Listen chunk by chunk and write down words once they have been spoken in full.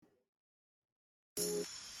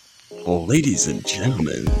Ladies and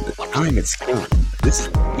gentlemen, the time has come. This is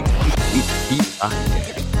the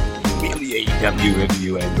podcast. Merely AEW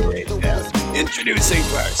review and breakdown. Introducing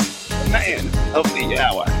first, the man of the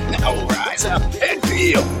hour. Now rise up and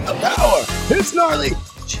feel the power. It's Gnarly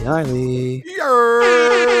Charlie.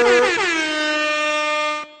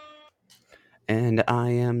 And I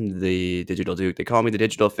am the Digital Duke. They call me the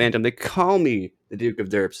Digital Phantom. They call me the Duke of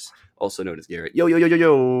Derps, also known as Garrett. Yo, yo, yo, yo,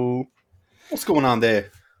 yo. What's going on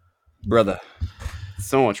there? Brother,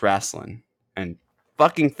 so much wrestling. And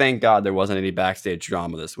fucking thank God there wasn't any backstage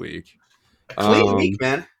drama this week. A clean week,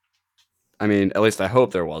 man. I mean, at least I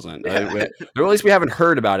hope there wasn't. Or at least we haven't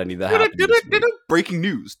heard about any that happened this week. Breaking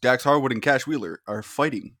news. Dax Harwood and Cash Wheeler are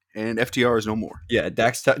fighting, and FTR is no more. Yeah,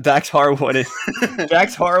 Dax Harwood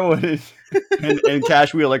and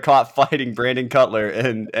Cash Wheeler caught fighting Brandon Cutler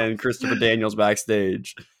and Christopher Daniels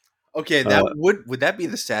backstage. Okay, that would that be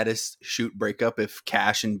the saddest shoot breakup if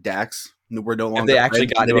Cash and Dax were no longer? If they actually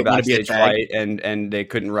got into a backstage fight and they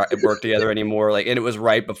couldn't work together anymore, and it was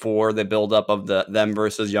right before the buildup of them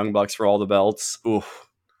versus Young Bucks for all the belts. Oof,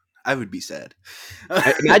 I would be sad.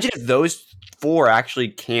 Imagine if those four actually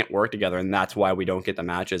can't work together, and that's why we don't get the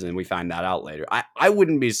matches, and we find that out later. I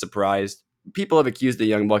wouldn't be surprised. People have accused the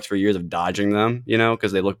Young Bucks for years of dodging them,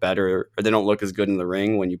 because they look better or they don't look as good in the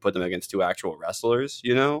ring when you put them against two actual wrestlers,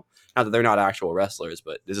 Not that they're not actual wrestlers,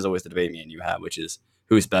 but this is always the debate me and you have, which is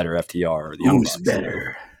who's better, FTR or the Young Bucks? Who's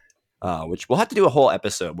better? Which we'll have to do a whole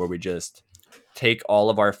episode where we just take all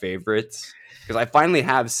of our favorites. Because I finally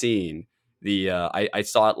have seen I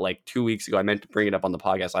saw it like 2 weeks ago. I meant to bring it up on the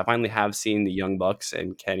podcast. I finally have seen the Young Bucks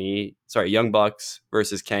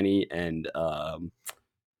versus Kenny and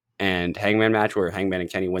Hangman match where Hangman and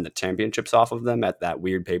Kenny win the championships off of them at that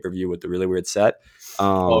weird pay-per-view with the really weird set.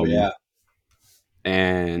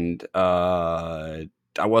 And I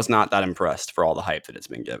was not that impressed for all the hype that it's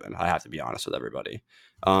been given. I have to be honest with everybody.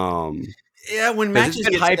 When matches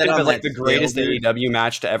get hyped set as on like the greatest scale, AEW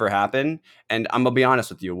match to ever happen, and I'm gonna be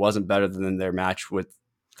honest with you, it wasn't better than their match with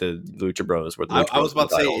the Lucha Bros. I was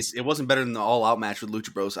about to say it wasn't better than the All Out match with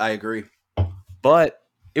Lucha Bros. I agree, but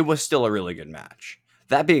it was still a really good match.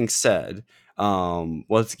 That being said,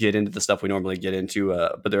 let's get into the stuff we normally get into.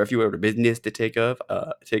 But there are a few other business to take care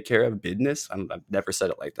of. Business. I've never said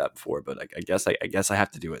it like that before, but I guess I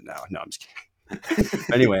have to do it now. No, I'm just kidding.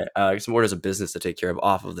 Anyway, some orders of business to take care of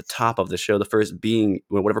off of the top of the show. The first being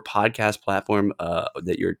whatever podcast platform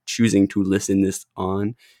that you're choosing to listen this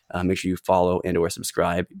on. Make sure you follow and/or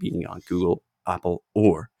subscribe, being on Google, Apple,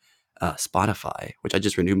 or Spotify. Which I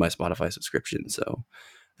just renewed my Spotify subscription, so.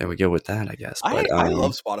 There we go with that, I guess. But, I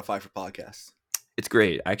love Spotify for podcasts. It's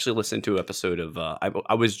great. I actually listened to an episode of.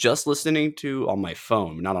 I was just listening to on my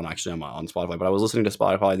phone, not on Spotify, but I was listening to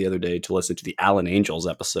Spotify the other day to listen to the Alan Angels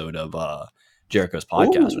episode of Jericho's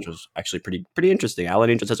podcast, which was actually pretty interesting. Alan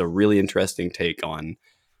Angels has a really interesting take on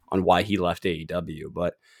why he left AEW,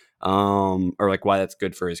 but or like why that's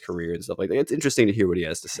good for his career and stuff like that. It's interesting to hear what he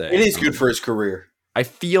has to say. It is good for his career. I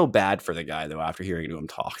feel bad for the guy though after hearing him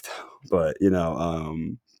talk, but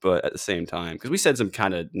but at the same time, because we said some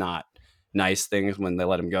kind of not nice things when they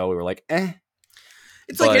let him go, we were like, eh.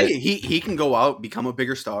 It's like, hey, he can go out, become a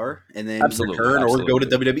bigger star, and then return or go to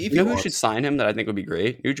WWE. You know who should sign him that I think would be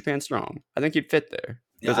great? New Japan Strong. I think he'd fit there.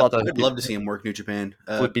 Yeah, I'd love to see him work New Japan.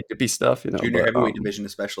 Flippy dippy stuff, Junior heavyweight division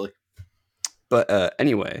especially. But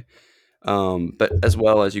anyway. But as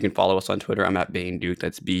well as you can follow us on Twitter. I'm at Bane Duke.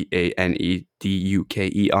 That's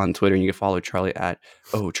BANEDUKE on Twitter. And you can follow Charlie at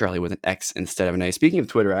Charlie with an X instead of an A. Speaking of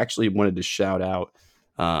Twitter, I actually wanted to shout out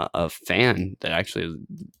a fan that actually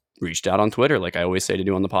reached out on Twitter, like I always say to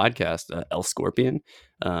do on the podcast, El Scorpion.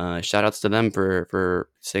 Shout outs to them for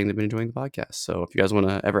saying they've been enjoying the podcast. So if you guys want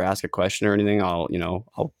to ever ask a question or anything, I'll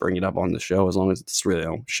bring it up on the show as long as it's really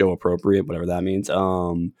show appropriate, whatever that means.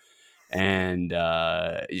 And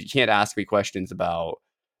you can't ask me questions about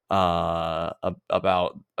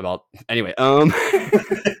anyway.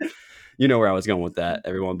 You know where I was going with that,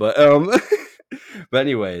 everyone. But but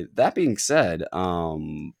anyway, that being said,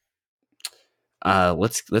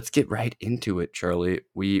 let's get right into it, Charlie.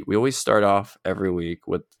 We always start off every week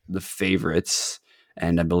with the favorites,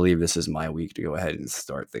 and I believe this is my week to go ahead and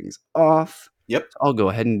start things off. Yep. I'll go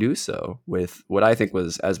ahead and do so with what I think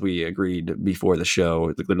was, as we agreed before the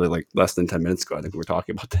show, literally like less than 10 minutes ago, I think we were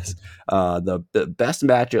talking about this. The best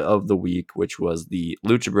match of the week, which was the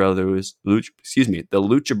Lucha Bros. The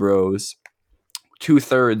Lucha Bros.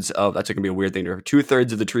 2/3 of, that's going to be a weird thing to remember,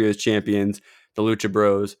 2/3 of the trio's champions, the Lucha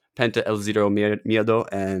Bros, Penta El Zero Miedo,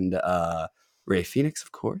 and Rey Fenix,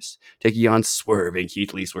 of course, taking on Swerve and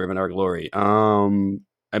Keith Lee, Swerve in Our Glory.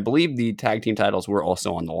 I believe the tag team titles were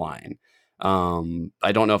also on the line.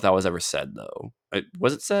 I don't know if that was ever said though.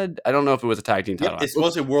 Was it said? I don't know if it was a tag team title. Yep, this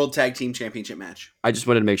was a World Tag Team Championship match. I just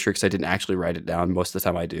wanted to make sure because I didn't actually write it down. Most of the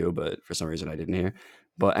time I do, but for some reason I didn't hear.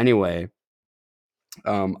 But anyway,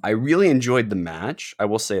 I really enjoyed the match. I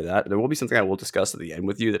will say that there will be something I will discuss at the end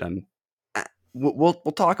with you that we'll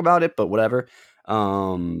talk about it, but whatever.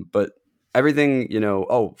 But everything,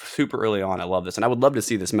 super early on, I love this, and I would love to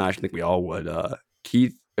see this match. I think we all would.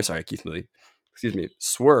 Keith Lee, excuse me,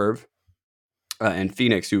 Swerve, and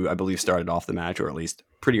Phoenix, who I believe started off the match, or at least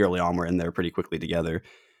pretty early on, were in there pretty quickly together.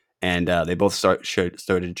 And they both started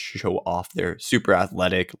to show off their super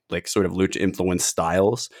athletic, like sort of lucha influenced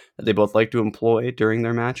styles that they both like to employ during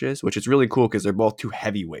their matches, which is really cool because they're both two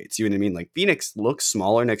heavyweights. You know what I mean? Like Phoenix looks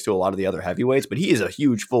smaller next to a lot of the other heavyweights, but he is a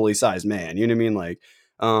huge, fully sized man. You know what I mean? Like,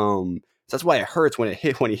 so that's why it hurts when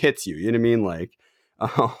he hits you. You know what I mean? Like,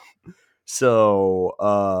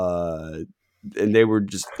 and they were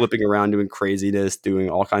just flipping around, doing craziness,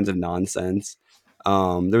 doing all kinds of nonsense.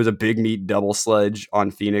 There was a big meat double sledge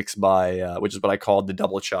on Phoenix by which is what I called the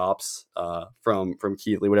double chops from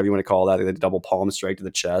Keith Lee, whatever you want to call that, the double palm strike to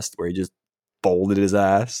the chest where he just folded his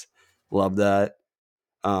ass. Love that.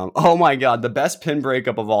 Oh my god, the best pin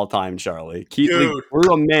breakup of all time, Charlie. Keith Lee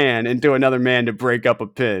threw a man into another man to break up a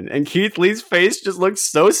pin, and Keith Lee's face just looked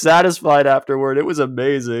so satisfied afterward. It was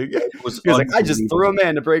amazing. He was like, I just threw a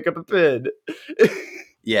man to break up a pin.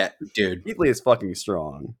 Yeah, dude. Keith Lee is fucking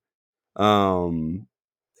strong. And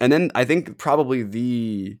then I think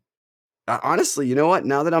probably honestly, you know what?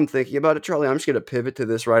 Now that I'm thinking about it, Charlie, I'm just going to pivot to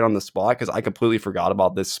this right on the spot because I completely forgot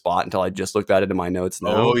about this spot until I just looked at it in my notes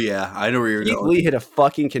now. Oh, yeah. I know where you're going. Keith Lee hit a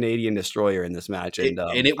fucking Canadian destroyer in this match. And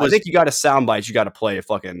it was, I think you got a soundbite you got to play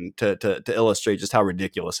fucking to illustrate just how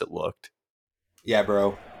ridiculous it looked. Yeah,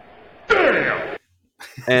 bro. Damn!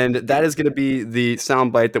 And that is going to be the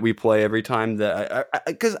soundbite that we play every time that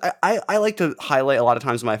because I like to highlight a lot of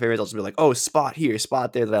times my favorites. I'll just be like, oh, spot here,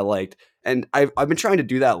 spot there that I liked. And I've been trying to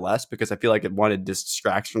do that less because I feel like it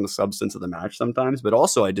distracts from the substance of the match sometimes. But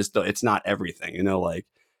also, it's not everything, like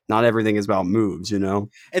not everything is about moves, And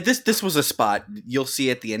this was a spot you'll see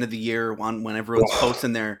at the end of the year when everyone's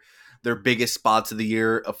posting their biggest spots of the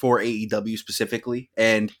year for AEW specifically.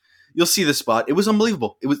 And you'll see the spot. It was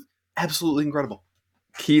unbelievable. It was absolutely incredible.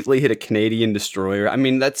 Keith Lee hit a Canadian destroyer. I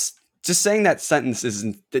mean, that's just saying that sentence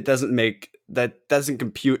doesn't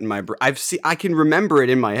compute in my brain. I can remember it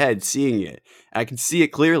in my head, seeing it. I can see it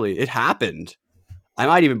clearly. It happened. I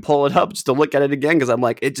might even pull it up just to look at it again because I'm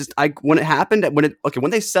like, when it happened,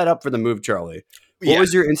 when they set up for the move, Charlie, what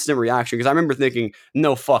was your instant reaction? Because I remember thinking,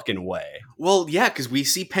 no fucking way. Well, yeah, because we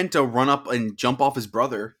see Penta run up and jump off his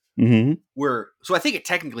brother. Mm-hmm. So I think it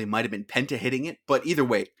technically might have been Penta hitting it, but either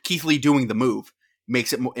way, Keith Lee doing the move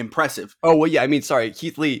makes it more impressive. Oh, well, yeah. I mean, sorry.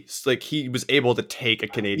 Keith Lee, like, he was able to take a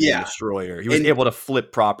Canadian destroyer. He was able to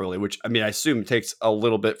flip properly, which, I mean, I assume takes a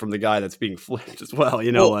little bit from the guy that's being flipped as well,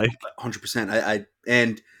 like. 100%.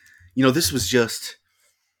 This was just,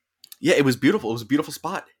 it was beautiful. It was a beautiful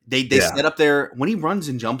spot. They set up there. When he runs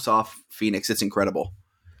and jumps off Phoenix, it's incredible.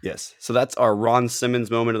 Yes. So that's our Ron Simmons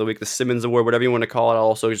moment of the week, the Simmons Award, whatever you want to call it. I'll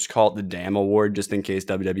also just call it the Damn Award, just in case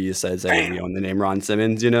WWE says, hey, we own the name Ron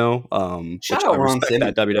Simmons, Shout out Ron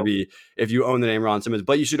Simmons. That WWE, if you own the name Ron Simmons.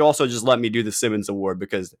 But you should also just let me do the Simmons Award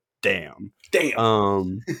because damn.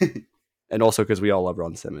 And also because we all love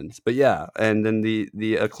Ron Simmons. But yeah, and then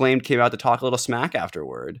the Acclaimed came out to talk a little smack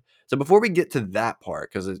afterward. So before we get to that part,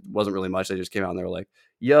 because it wasn't really much, they just came out and they were like,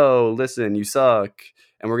 yo, listen, you suck.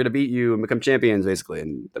 And we're going to beat you and become champions, basically.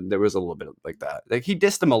 And there was a little bit like that. Like, he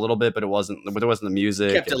dissed them a little bit, but there wasn't the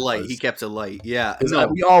music. He kept it light. Yeah.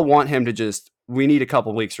 We all want him to we need a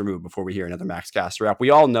couple weeks removed before we hear another Max Caster rap.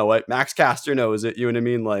 We all know it. Max Caster knows it. You know what I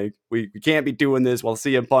mean? Like, we can't be doing this while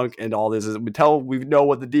CM Punk and all this is. We know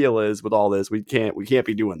what the deal is with all this. We can't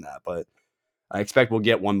be doing that. But I expect we'll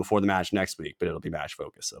get one before the match next week, but it'll be match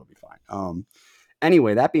focused, so it'll be fine.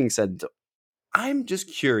 Anyway, that being said, I'm just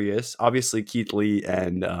curious. Obviously, Keith Lee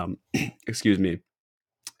and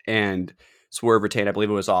and Swerve retained. I believe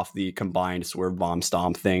it was off the combined Swerve Bomb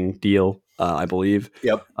Stomp thing deal. I believe.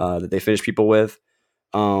 Yep. That they finished people with.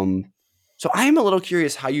 So I am a little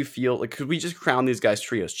curious how you feel. Like, could we just crown these guys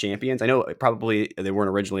trios champions? I know probably they weren't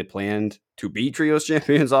originally planned to be trios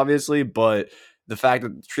champions, obviously, but the fact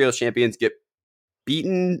that trios champions get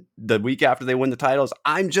beaten the week after they win the titles,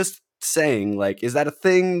 I'm just saying, like, is that a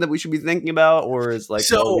thing that we should be thinking about, or is like,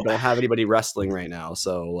 no, we don't have anybody wrestling right now,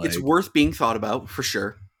 so like, it's worth being thought about for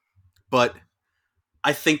sure. But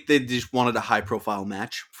I think they just wanted a high profile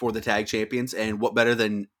match for the tag champions, and what better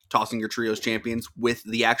than tossing your trios champions with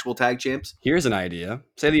the actual tag champs? Here's an idea.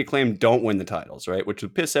 Say the Acclaimed don't win the titles, right? Which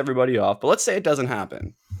would piss everybody off, but let's say it doesn't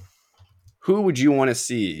happen. who would you want to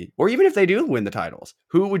see? Or even if they do win the titles,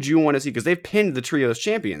 who would you want to see? Because they've pinned the Trios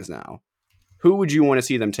champions now. Who would you want to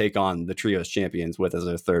see them take on the Trios champions with as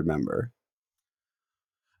their third member?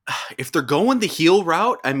 If they're going the heel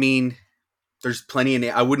route, I mean, there's plenty of.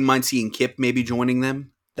 I wouldn't mind seeing Kip maybe joining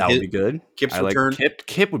them. That would be good. Kip's I return. Like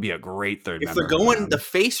Kip would be a great third member. If they're going the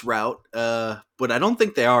face route, but I don't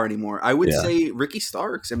think they are anymore. I would say Ricky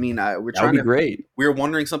Starks. I mean, we're trying to. Great. We were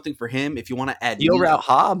wondering something for him. If you want to add heel route,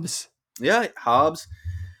 Hobbs. Yeah, Hobbs.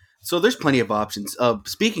 So there's plenty of options.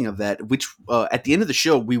 Speaking of that, which at the end of the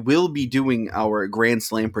show we will be doing our Grand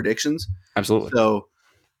Slam predictions. Absolutely. So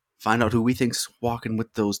find out who we think's walking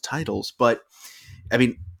with those titles. But I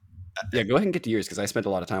mean. Yeah, go ahead and get to yours because I spent a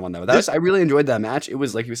lot of time on that. I really enjoyed that match. It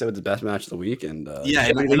was, like you said, the best match of the week. And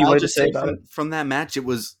and I'll just say about it from that match, it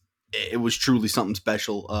was truly something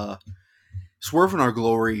special. Swerve in Our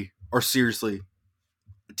Glory are seriously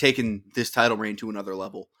taking this title reign to another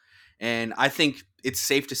level, and I think it's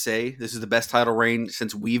safe to say this is the best title reign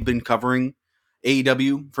since we've been covering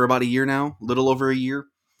AEW for about a year now, a little over a year.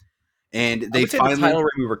 And they finally the title reign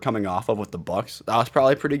we were coming off of with the Bucks. That was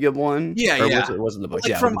probably a pretty good one. Yeah, it wasn't the Bucks.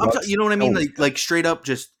 Like you know what I mean? Like straight up,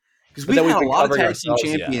 just because we've had a lot of tag team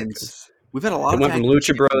champions. We've had a lot of went from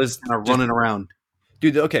Lucha Bros running around.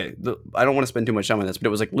 Dude, okay, I don't want to spend too much time on this, but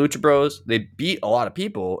it was like Lucha Bros. They beat a lot of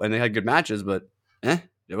people and they had good matches, but there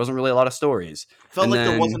wasn't really a lot of stories. Felt like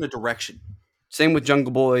there wasn't a direction. Same with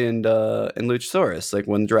Jungle Boy and Luchasaurus. Like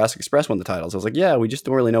when Jurassic Express won the titles, I was like, yeah, we just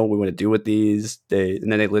don't really know what we want to do with these. And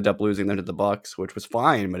then they ended up losing them to the Bucks, which was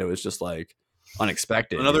fine, but it was just like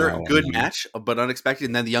unexpected. Another good match, but unexpected.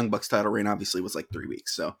 And then the Young Bucks title reign obviously was like 3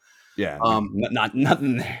 weeks. So yeah,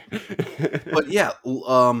 nothing there. But yeah,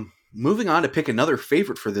 moving on to pick another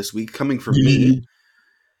favorite for this week, coming from me.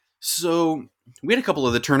 So we had a couple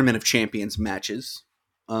of the Tournament of Champions matches.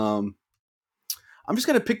 I'm just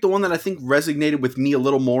going to pick the one that I think resonated with me a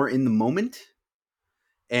little more in the moment.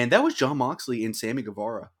 And that was Jon Moxley and Sammy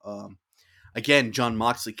Guevara. Again, Jon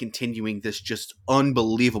Moxley continuing this just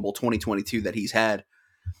unbelievable 2022 that he's had.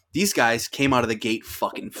 These guys came out of the gate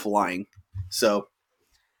fucking flying. So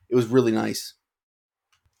it was really nice.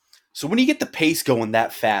 So when you get the pace going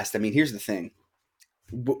that fast, I mean, here's the thing.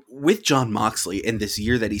 With Jon Moxley and this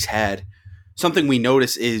year that he's had, something we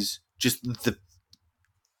notice is just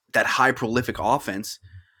that high prolific offense,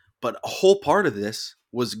 but a whole part of this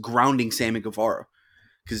was grounding Sammy Guevara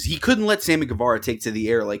because he couldn't let Sammy Guevara take to the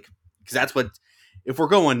air. Because that's what, if we're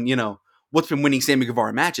going, what's been winning Sammy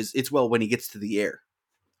Guevara matches, it's when he gets to the air.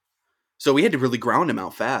 So we had to really ground him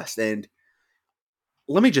out fast. And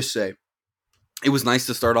let me just say, it was nice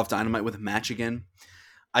to start off Dynamite with a match again.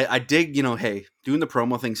 I dig, hey, doing the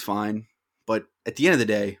promo thing's fine. But at the end of the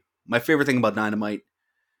day, my favorite thing about Dynamite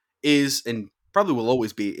is, and probably will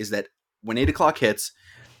always be, is that when 8 o'clock hits,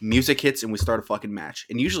 music hits and we start a fucking match.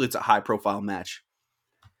 And usually it's a high profile match.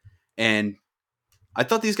 And I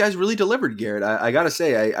thought these guys really delivered, Garrett. I gotta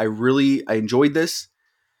say, I enjoyed this.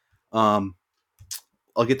 I'll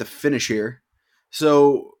get the finish here.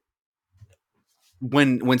 So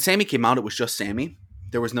when Sammy came out, it was just Sammy.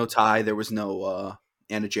 There was no Ty. There was no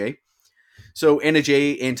Anna Jay. So Anna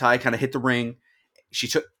Jay and Ty kind of hit the ring.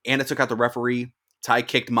 Anna took out the referee. Ty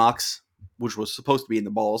kicked Mox, which was supposed to be in the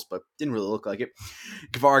balls, but didn't really look like it.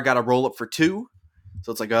 Guevara got a roll up for 2.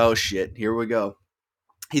 So it's like, oh shit, here we go.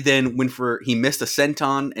 He then he missed a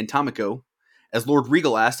senton and Tomiko, as Lord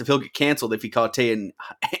Regal asked if he'll get canceled if he caught Tay and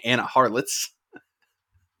Anna harlots.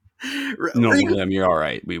 No, William, you're all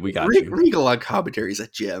right. We got you. Regal on commentary is a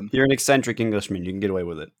gem. You're an eccentric Englishman. You can get away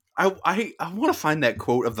with it. I want to find that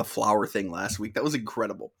quote of the flower thing last week. That was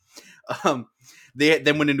incredible. They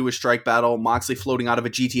then went into a strike battle. Moxley floating out of a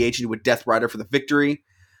GTH into a Death Rider for the victory.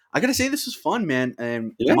 I gotta say, this was fun, man.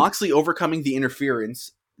 And Moxley overcoming the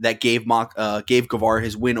interference that gave Guevara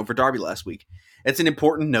his win over Darby last week. It's an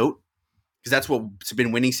important note because that's what's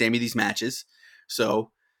been winning Sammy these matches.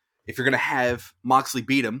 So if you're gonna have Moxley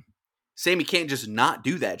beat him, Sammy can't just not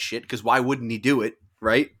do that shit because why wouldn't he do it,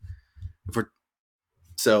 right?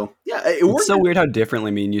 So yeah, it's so weird how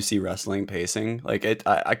differently you see wrestling pacing. Like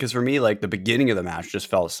because for me, like the beginning of the match just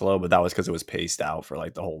felt slow, but that was because it was paced out for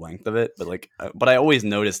like the whole length of it. But but I always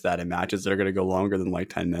notice that in matches that are going to go longer than like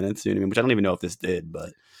 10 minutes, you know what I mean? Which I don't even know if this did,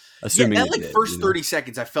 but assuming that first 30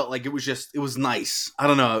 seconds, I felt like it was nice. I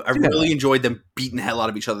don't know. I really enjoyed them beating the hell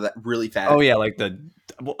out of each other that really fast. Oh yeah, like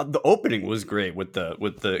the opening was great with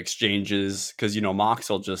the exchanges because Mox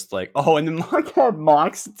will just like and then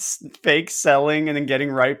Mox fake selling and then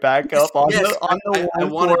getting right back up on the I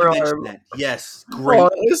wanted to mention that. Yes,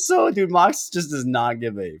 great. Dude, Mox just does not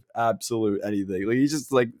give a absolute anything. Like he's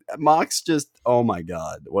just like Mox just oh my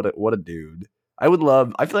god, what a dude. I would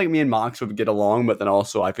love. I feel like me and Mox would get along, but then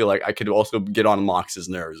also I feel like I could also get on Mox's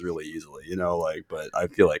nerves really easily. Like, but I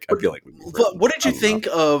feel like we'd be But what did I you don't know. think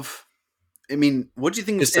of? I mean, what did you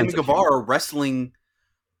think of His Sammy sense of Guevara wrestling?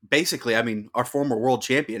 Basically, I mean, our former world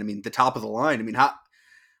champion. I mean, the top of the line. I mean, how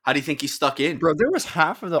do you think he stuck in? Bro, there was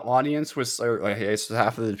half of the audience or like I guess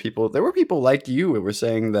half of the people. There were people like you who were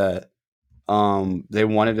saying that they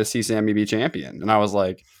wanted to see Sammy be champion, and I was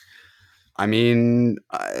like, I mean,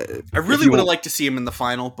 I if really you would have want, liked to see him in the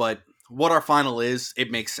final, but what our final is, it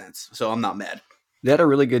makes sense. So I'm not mad. they had a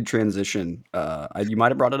really good transition. You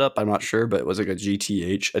might have brought it up. I'm not sure, but it was like a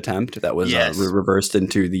GTH attempt that was Yes. reversed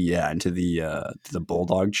into the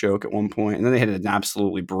bulldog choke at one point, and then they had an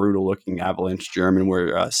absolutely brutal looking avalanche German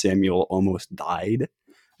where Samuel almost died.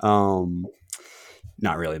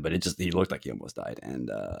 Not really, but he looked like he almost died,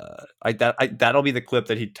 and that'll be the clip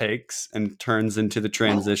that he takes and turns into the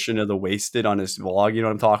transition of the wasted on his vlog. You know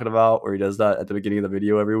what I'm talking about, where he does that at the beginning of the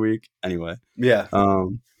video every week. Anyway, Yeah.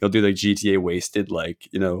 he'll do the GTA wasted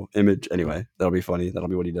image. Anyway, that'll be funny. That'll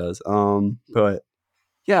be what he does. But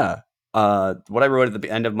yeah, what I wrote at the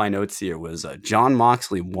end of my notes here was John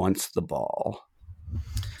Moxley wants the ball.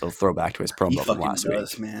 So throw back to his He promo from fucking last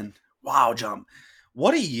does, week. man. Wow, John.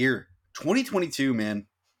 What a year. 2022, man.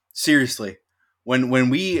 Seriously. When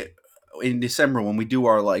we in December when we do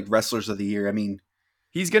our like wrestlers of the year, I mean,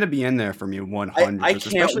 He's going to be in there for me 100%, I can't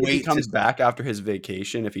especially if he wait comes back after his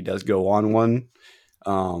vacation, if he does go on one.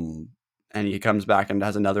 And he comes back and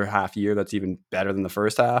has another half year that's even better than the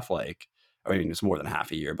first half. Like, I mean, it's more than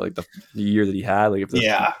half a year, but like the year that he had, like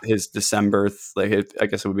if his December, I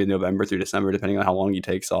guess it would be November through December, depending on how long he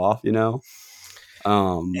takes off, And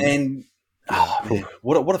man,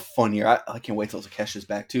 what a fun year! I can't wait till Takesha's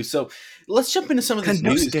back too. So let's jump into some of this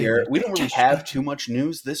news, Garrett. We don't really have too much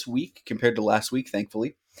news this week compared to last week,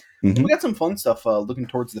 thankfully. Mhm. We got some fun stuff looking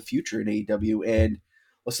towards the future in AEW, and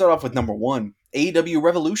let's start off with number one: AEW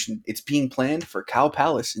Revolution. It's being planned for Cow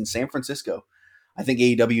Palace in San Francisco. I think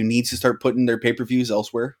AEW needs to start putting their pay-per-views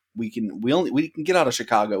elsewhere. We can get out of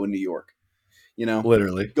Chicago and New York.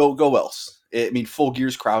 Literally. Go else. I mean, Full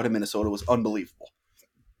Gear's crowd in Minnesota was unbelievable.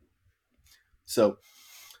 So,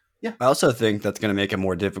 yeah. I also think that's going to make it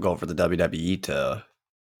more difficult for the WWE to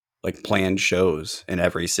plan shows in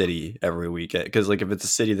every city every week. Because if it's a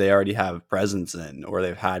city they already have presence in or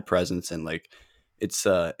they've had presence in, it's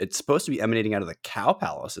supposed to be emanating out of the Cow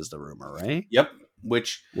Palace is the rumor, right? Yep.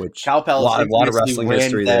 Which Cow Palace a lot of wrestling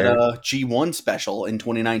history there. G1 special in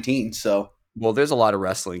 2019. So. Well, there's a lot of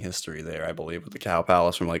wrestling history there, I believe, with the Cow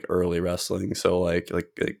Palace from early wrestling. So like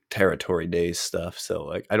territory days stuff.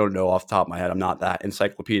 So I don't know off the top of my head. I'm not that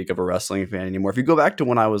encyclopedic of a wrestling fan anymore. If you go back to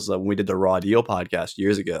when I was when we did the Raw Deal podcast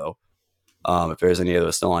years ago, if there's any of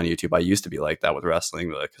those still on YouTube, I used to be like that with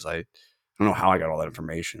wrestling, because I don't know how I got all that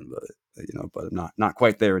information, but but I'm not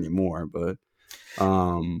quite there anymore. But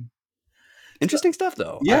interesting stuff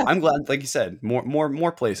though. Yeah, I'm glad, like you said,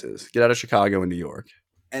 more places. Get out of Chicago and New York.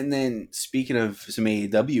 And then speaking of some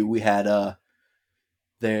AEW, we had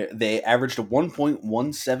they averaged a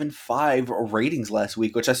 1.175 ratings last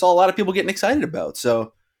week, which I saw a lot of people getting excited about.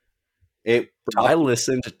 So I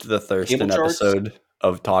listened to the Thurston episode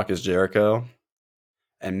of Talk is Jericho,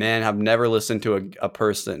 and man, I've never listened to a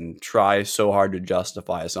person try so hard to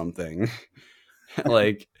justify something.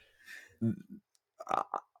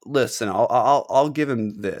 Listen, I'll give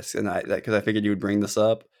him this, and because I figured you would bring this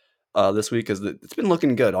up this week, because it's been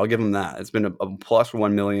looking good. I'll give him that. It's been a plus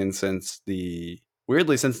 1 million since the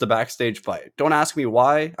backstage fight. Don't ask me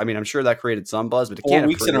why. I mean, I'm sure that created some buzz, but it 4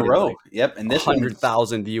 weeks in a row. Yep, and this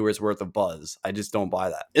 100,000 viewers worth of buzz. I just don't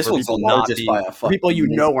buy that. This one's the largest by a fucking people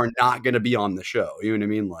are not going to be on the show. You know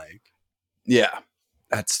what I mean? Yeah,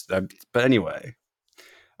 that's. But anyway,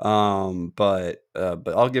 but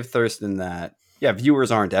I'll give Thurston that. Yeah,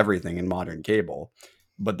 viewers aren't everything in modern cable,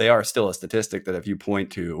 but they are still a statistic that if you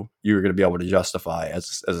point to, you're going to be able to justify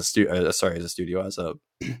as a studio, as a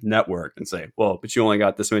network, and say, well, but you only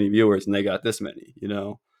got this many viewers and they got this many,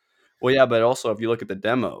 Well, yeah, but also if you look at the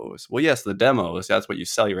demos, well, yes, the demos, that's what you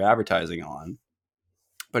sell your advertising on.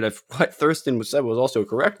 But if what Thurston said was also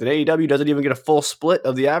correct, that AEW doesn't even get a full split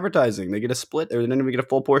of the advertising. They get a split, or they don't even get a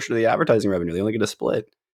full portion of the advertising revenue. They only get a split.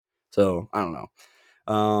 So I don't know.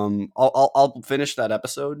 I'll finish that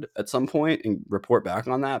episode at some point and report back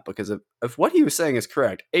on that, because if what he was saying is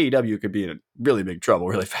correct, AEW could be in really big trouble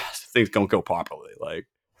really fast if things don't go properly.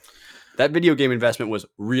 That video game investment was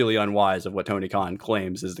really unwise of what Tony Khan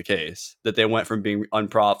claims is the case, that they went from being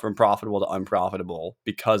profitable to unprofitable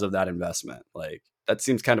because of that investment. That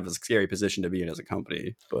seems kind of a scary position to be in as a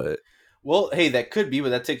company. But well, hey, that could be, but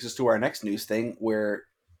that takes us to our next news thing, where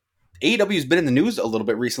AEW has been in the news a little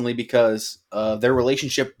bit recently because their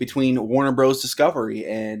relationship between Warner Bros. Discovery,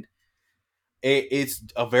 and it's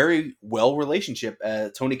a very well relationship.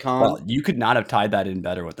 Tony Khan, Well, you could not have tied that in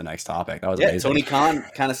better with the next topic. That was yeah, amazing. Tony Khan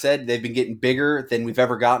kind of said they've been getting bigger than we've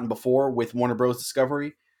ever gotten before with Warner Bros.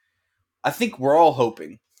 Discovery. I think we're all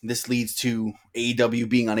hoping this leads to AEW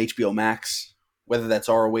being on HBO Max, whether that's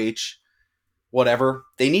ROH, whatever.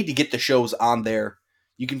 They need to get the shows on there.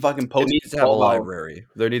 You can fucking It post needs to have a 12 hours. library.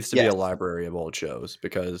 There needs to be Yes. a library of old shows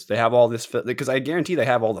because they have all this. Because I guarantee they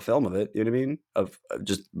have all the film of it. You know what I mean? Of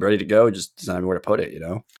just ready to go. Just deciding where to put it. You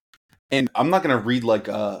know. And I'm not going to read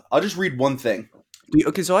I'll just read one thing.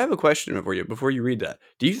 Okay, so I have a question for you before you read that.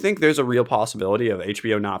 Do you think there's a real possibility of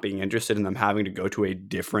HBO not being interested in them having to go to a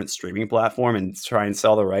different streaming platform and try and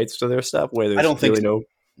sell the rights to their stuff? Where there's I don't think really so.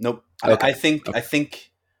 Nope. Okay. I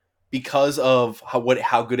think because of how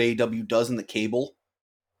good AEW does in the cable,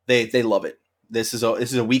 they love it. This is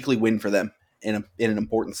a weekly win for them in an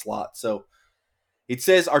important slot. So it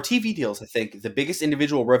says our TV deals, I think, the biggest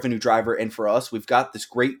individual revenue driver, and for us, we've got this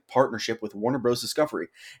great partnership with Warner Bros. Discovery,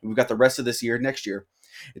 and we've got the rest of this year, next year.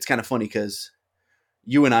 It's kind of funny because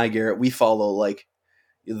you and I, Garrett, we follow like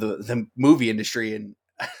the movie industry, and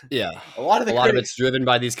Yeah, a lot of it's driven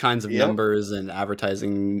by these kinds of numbers, and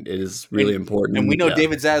advertising is really important. And we know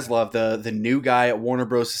David Zaslav, the new guy at Warner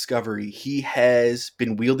Bros. Discovery, he has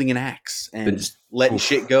been wielding an axe and just letting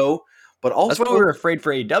shit go. But also, that's why we were afraid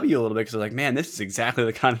for AEW a little bit because like, man, this is exactly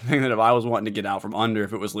the kind of thing that if I was wanting to get out from under,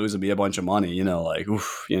 if it was losing me a bunch of money,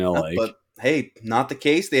 But hey, not the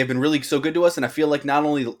case. They have been really so good to us, and I feel like not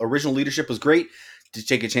only the original leadership was great to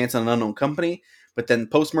take a chance on an unknown company, but then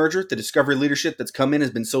post-merger, the Discovery leadership that's come in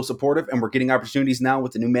has been so supportive, and we're getting opportunities now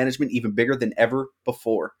with the new management even bigger than ever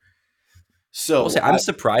before. So I'm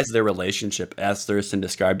surprised their relationship, as Thurston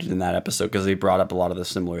described it in that episode, because he brought up a lot of the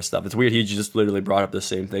similar stuff. It's weird. He just literally brought up the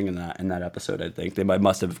same thing in that episode. I think they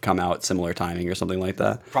must have come out similar timing or something like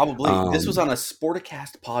that. Probably. This was on a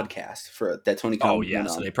Sporticast podcast for that Tony Khan. Oh yeah,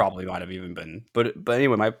 so they probably might have even been. But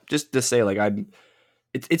anyway, just to say, like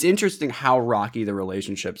it's interesting how rocky the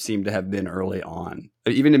relationship seemed to have been early on,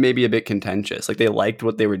 even maybe a bit contentious. Like they liked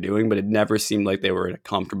what they were doing, but it never seemed like they were in a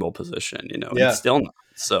comfortable position. Yeah, and still not.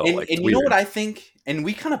 So, and you know what I think? And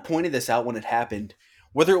we kind of pointed this out when it happened,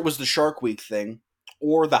 whether it was the Shark Week thing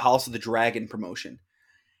or the House of the Dragon promotion.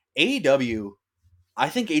 AEW, I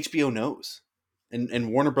think HBO knows,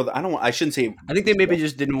 and Warner Brothers. I shouldn't say. I think they maybe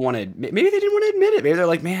just didn't want to. Maybe they didn't want to admit it. Maybe they're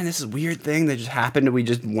like, man, this is a weird thing that just happened. We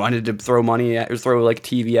just wanted to throw money at, or throw like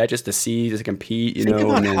TV at, just to see, just to compete. Think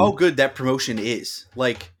about how good that promotion is.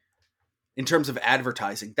 Like in terms of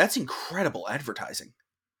advertising, that's incredible advertising,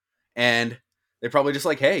 and. They're probably just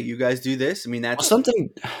like, hey, you guys do this. I mean, that's something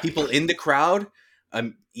people in the crowd,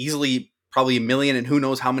 easily probably 1 million, and who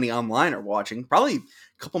knows how many online are watching. Probably a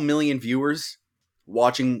couple million viewers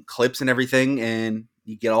watching clips and everything, and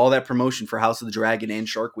you get all that promotion for House of the Dragon and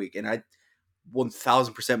Shark Week. And I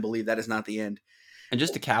 1000% believe that is not the end. And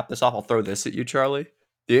just to cap this off, I'll throw this at you, Charlie.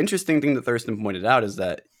 The interesting thing that Thurston pointed out is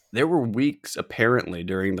that there were weeks apparently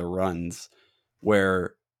during the runs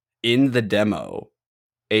where in the demo,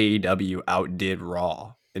 AEW outdid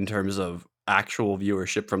Raw in terms of actual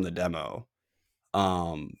viewership from the demo.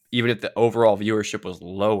 Even if the overall viewership was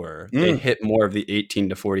lower, they hit more of the 18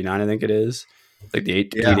 to 49, I think it is. Like the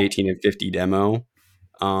 18 and 50 demo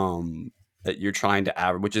that you're trying to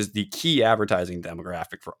average, which is the key advertising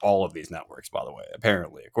demographic for all of these networks, by the way,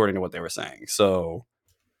 apparently, according to what they were saying. So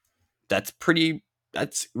that's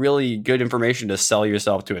really good information to sell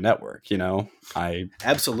yourself to a network,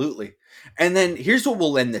 Absolutely. And then here's what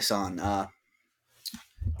we'll end this on.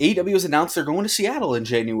 AEW has announced they're going to Seattle in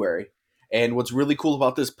January. And what's really cool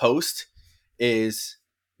about this post is,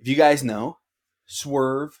 if you guys know,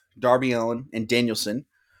 Swerve, Darby Allin, and Danielson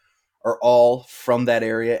are all from that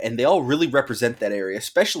area, and they all really represent that area,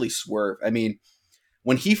 especially Swerve. I mean,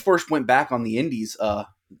 when he first went back on the Indies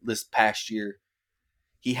this past year,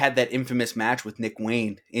 he had that infamous match with Nick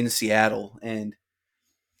Wayne in Seattle, and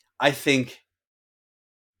I think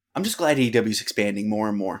I'm just glad AEW is expanding more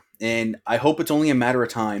and more, and I hope it's only a matter of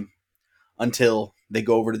time until they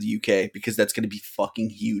go over to the UK, because that's going to be fucking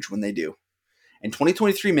huge when they do. And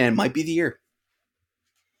 2023, man, might be the year.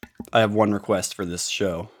 I have one request for this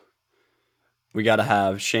show. We got to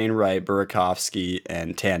have Shane Wright, Burakovsky,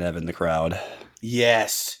 and Tanev in the crowd.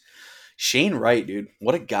 Yes. Shane Wright, dude.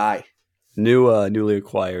 What a guy. Newly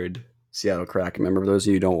acquired Seattle Kraken. Remember, for those of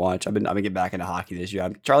you who don't watch, I've been getting back into hockey this year.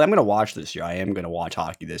 Charlie, I'm going to watch this year. I am going to watch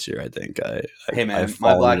hockey this year, I think. Hey, man,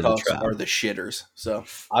 my Blackhawks are the shitters, so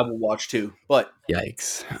I will watch too. But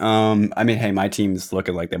yikes. I mean, hey, my team's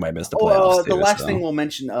looking like they might miss the playoffs. The last thing we'll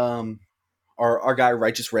mention, our our guy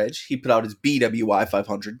Righteous Reg, he put out his BWI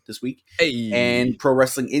 500 this week, Hey, and Pro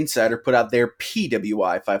Wrestling Insider put out their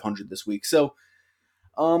PWI 500 this week. So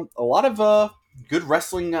a lot of good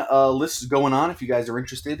wrestling lists going on. If you guys are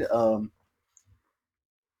interested,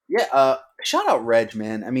 shout out Reg,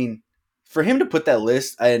 man. I mean, for him to put that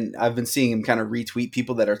list, and I've been seeing him kind of retweet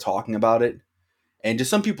people that are talking about it, and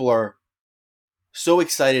just some people are so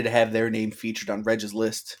excited to have their name featured on Reg's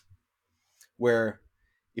list. Where,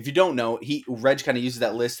 if you don't know, Reg kind of uses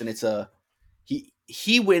that list, and it's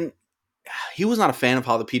he was not a fan of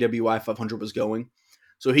how the PWI 500 was going,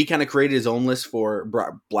 so he kind of created his own list for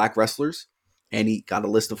black wrestlers, and he got a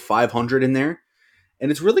list of 500 in there,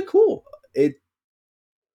 and it's really cool.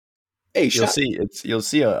 you'll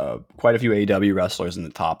see quite a few AEW wrestlers in the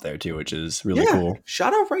top there too, which is really cool.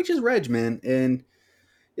 Shout out Righteous Reg, man, and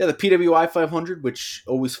yeah, the PWI 500, which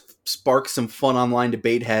always sparks some fun online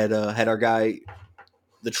debate, had our guy,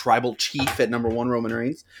 the Tribal Chief, at number 1, Roman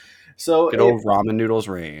Reigns. So Good old Ramen Noodles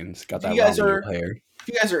Reigns got that ramen noodle hair. If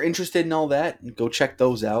you guys are interested in all that, go check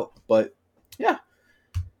those out. But yeah,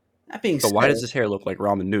 that being said, why does his hair look like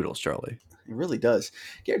ramen noodles, Charlie? It really does.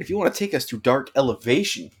 Garrett, if you want to take us through Dark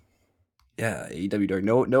Elevation. Yeah, AEW Dark.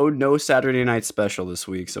 No Saturday night special this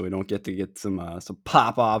week, so we don't get to get some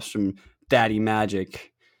pop offs from Daddy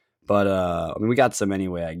Magic. But I mean, we got some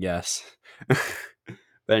anyway, I guess.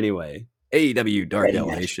 But anyway, AEW Dark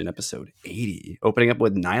Elevation episode 80, opening up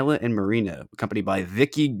with Nyla and Marina, accompanied by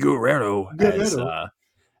Vicky Guerrero.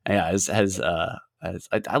 As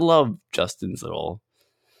I love Justin's little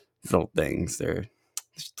things. They're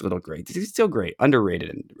just a little great. He's still great,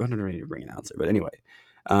 underrated ring announcer. But anyway,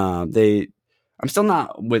 I'm still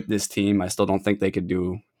not with this team. I still don't think they could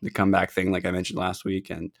do the comeback thing like I mentioned last week.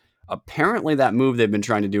 And apparently that move they've been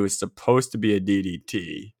trying to do is supposed to be a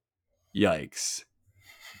DDT. Yikes.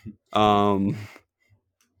 Don't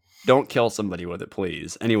kill somebody with it,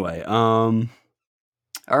 please. Anyway, all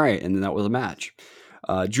right, and then that was a match.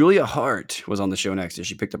 Julia Hart was on the show next, and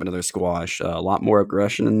she picked up another squash. A lot more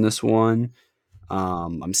aggression in this one.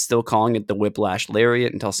 I'm still calling it the Whiplash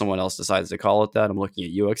Lariat until someone else decides to call it that. I'm looking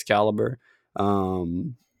at you, Excalibur.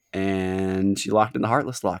 And she locked in the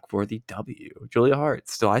Heartless Lock for the W. Julia Hart.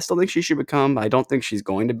 I still think she should become, I don't think she's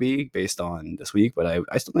going to be based on this week, but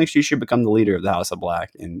I still think she should become the leader of the House of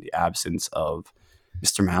Black in the absence of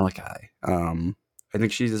Mr. Malachi. I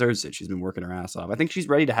think she deserves it. She's been working her ass off. I think she's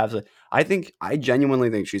ready to have I genuinely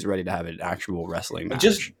think she's ready to have an actual wrestling match.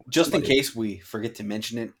 Just in case we forget to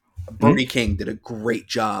mention it, Brody King did a great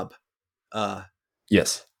job.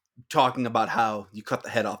 Yes. Talking about how you cut the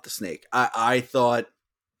head off the snake. I thought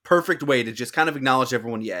perfect way to just kind of acknowledge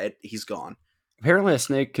everyone. Yeah, he's gone. Apparently a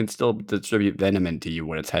snake can still distribute venom into you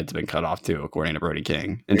when its head's been cut off too, according to Brody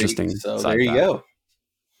King. Interesting. There you go.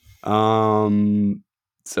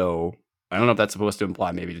 So I don't know if that's supposed to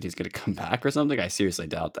imply maybe that he's going to come back or something. I seriously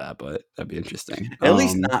doubt that, but that'd be interesting. At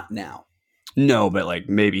least not now. No, but like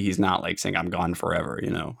maybe he's not like saying I'm gone forever, you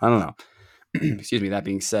know? I don't know. Excuse me. That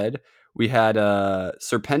being said, we had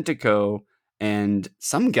Serpentico and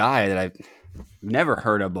some guy that I've never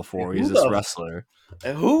heard of before. He's this wrestler.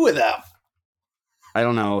 Who with that? I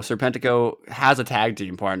don't know. Serpentico has a tag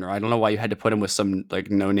team partner. I don't know why you had to put him with some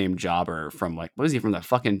like no-name jobber from like, what is he, from the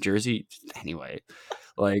fucking Jersey? Anyway,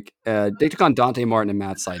 like they took on Dante Martin and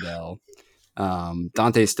Matt Sydal.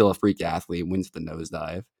 Dante's still a freak athlete, wins the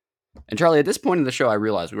nosedive. And Charlie, at this point in the show, I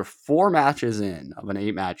realized we were 4 matches in of an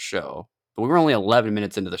 8-match show, but we were only 11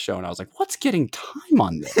 minutes into the show, and I was like, what's getting time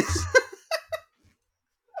on this?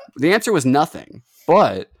 The answer was nothing,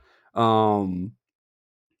 but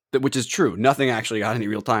which is true. Nothing actually got any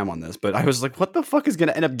real time on this, but I was like, what the fuck is going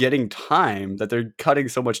to end up getting time that they're cutting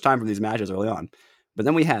so much time from these matches early on? But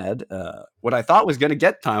then we had what I thought was going to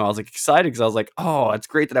get time. I was like excited because I was like, oh, it's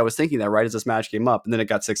great that I was thinking that right as this match came up. And then it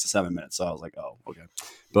got 6 to 7 minutes. So I was like, oh, okay.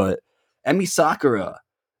 But Emi Sakura,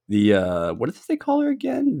 the what did they call her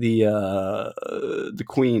again? The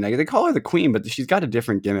queen. They call her the queen, but she's got a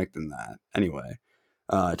different gimmick than that. Anyway,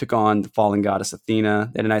 took on the fallen goddess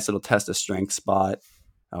Athena. They had a nice little test of strength spot.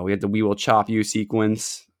 We had the "We Will Chop You"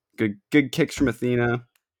 sequence. Good kicks from Athena.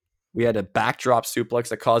 We had a backdrop suplex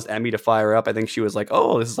that caused Emi to fire up. I think she was like,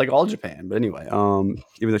 "Oh, this is like All Japan." But anyway,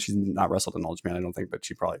 even though she's not wrestled in All Japan, I don't think, but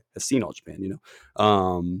she probably has seen All Japan, you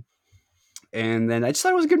know. And then I just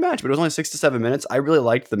thought it was a good match, but it was only 6 to 7 minutes. I really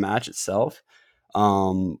liked the match itself.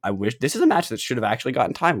 I wish this is a match that should have actually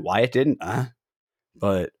gotten time. Why it didn't?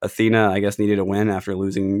 But Athena, I guess, needed a win after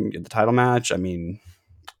losing the title match. I mean,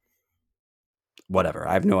 whatever.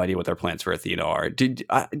 I have no idea what their plans for Athena are. Can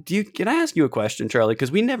I ask you a question, Charlie?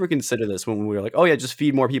 Because we never consider this when we were like, oh yeah, just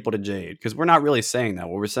feed more people to Jade. Because we're not really saying that.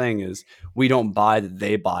 What we're saying is we don't buy that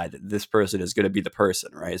they buy that this person is going to be the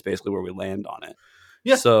person, right? It's basically where we land on it.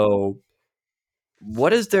 Yeah. So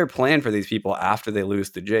what is their plan for these people after they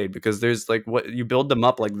lose to Jade? Because there's like what you build them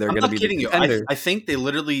up like they're going to be kidding the you. contender. I think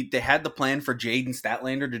they had the plan for Jade and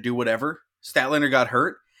Statlander to do whatever. Statlander got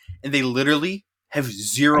hurt, and they literally have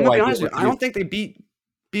zero idea. I don't think they beat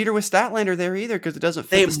her with Statlander there either because it doesn't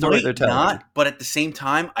fit They the story they're telling. not, but at the same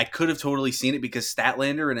time, I could have totally seen it because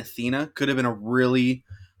Statlander and Athena could have been a really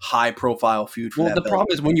high-profile feud for that the belt. problem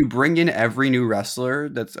is when you bring in every new wrestler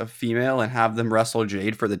that's a female and have them wrestle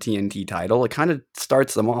Jade for the TNT title, it kind of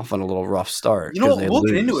starts them off on a little rough start. You know what? We'll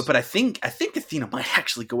get into it, but I think Athena might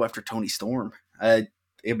actually go after Toni Storm. That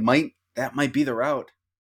might be the route.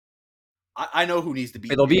 I know who needs to be.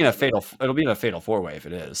 It'll be in a fatal 4-way if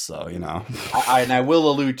it is. So I will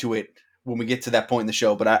allude to it when we get to that point in the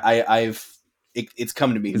show. But it's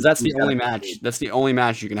come to me because that's the only match. That's the only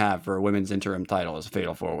match you can have for a women's interim title is a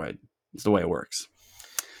fatal 4-way. It's the way it works.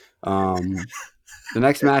 The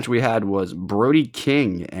next match we had was Brody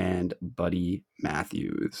King and Buddy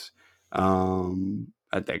Matthews.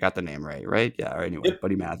 I got the name right? Yeah. Anyway, yep.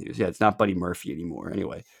 Buddy Matthews. Yeah, it's not Buddy Murphy anymore.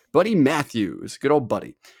 Anyway, Buddy Matthews, good old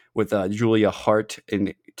Buddy, with Julia Hart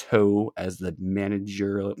in tow as the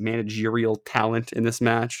managerial talent in this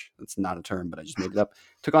match. That's not a term, but I just made it up.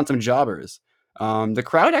 Took on some jobbers. The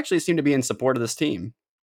crowd actually seemed to be in support of this team,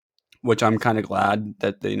 which I'm kind of glad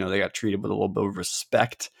that they got treated with a little bit of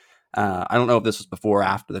respect. I don't know if this was before or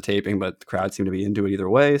after the taping, but the crowd seemed to be into it either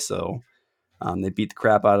way. So they beat the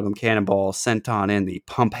crap out of him. Cannonball sent on in the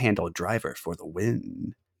pump handle driver for the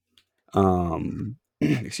win.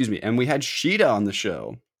 Excuse me. And we had Shida on the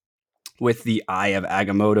show with the Eye of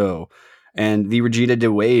Agamotto and the Regina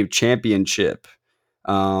de Wave Championship.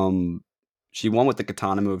 She won with the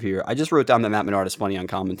katana move here. I just wrote down that Matt Menard is funny on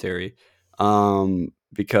commentary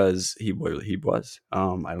because he was. I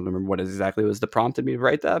don't remember what exactly was that prompted me to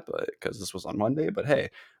write that, but because this was on Monday. But hey,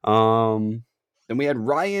 then we had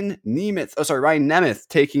Ryan Nemeth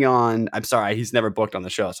taking on. I'm sorry, he's never booked on the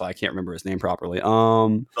show, so I can't remember his name properly.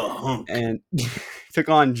 And took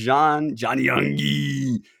on Johnny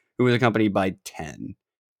Youngie, who was accompanied by 10.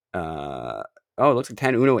 It looks like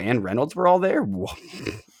 10, Uno, and Reynolds were all there.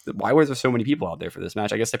 Why were there so many people out there for this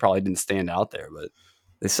match? I guess they probably didn't stand out there, but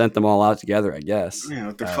they sent them all out together, I guess.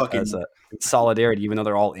 Yeah, they're fucking as a solidarity, even though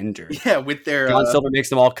they're all injured. Yeah, with their John Silver makes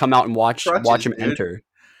them all come out and watch him enter,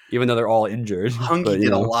 even though they're all injured. Hunky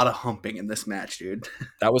did a lot of humping in this match, dude.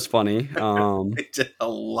 That was funny. They did a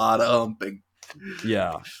lot of humping.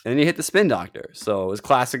 Yeah, and then he hit the spin doctor, so it was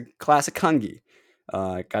classic Hungy.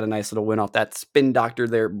 Got a nice little win off that spin doctor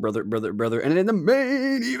there, brother. And in the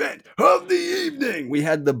main event of the evening, we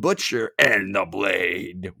had the Butcher and the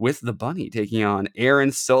Blade with the Bunny taking on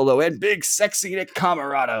Aaron Solo and Big Sexy Nick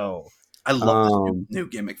Camarado. I love this new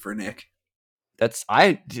gimmick for Nick.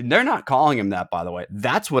 They're not calling him that, by the way.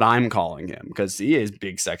 That's what I'm calling him because he is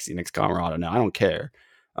Big Sexy Nick Camarado now. I don't care.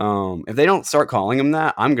 If they don't start calling him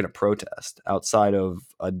that, I'm going to protest outside of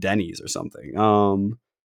a Denny's or something.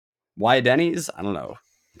 Why a Denny's? I don't know.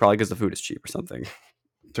 Probably because the food is cheap or something.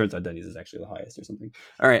 Turns out Denny's is actually the highest or something.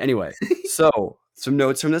 All right. Anyway, so some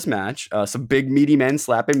notes from this match. Some big meaty men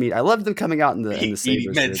slapping meat. I love them coming out in the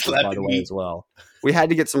Sabres shirts, by the way, as well. We had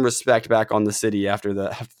to get some respect back on the city after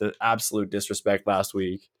the absolute disrespect last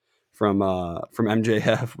week from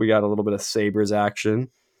MJF. We got a little bit of Sabres action.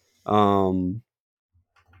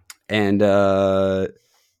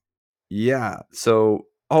 Yeah. So.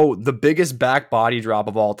 Oh, the biggest back body drop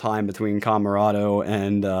of all time between Camarado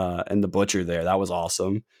and the Butcher there. That was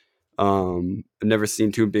awesome. I've never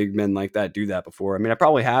seen two big men like that do that before. I mean, I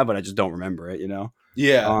probably have, but I just don't remember it,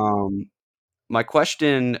 Yeah. My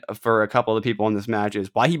question for a couple of the people in this match is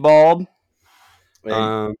why he bald?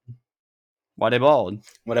 Why they bald?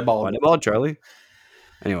 Why they bald, Charlie?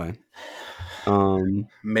 Anyway. And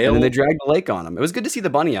then they dragged the lake on him. It was good to see the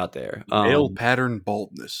Bunny out there. Male pattern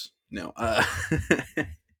baldness. No.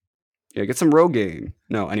 Yeah, get some Rogaine.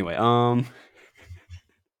 No, anyway.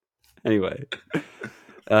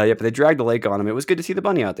 But they dragged the lake on him. It was good to see the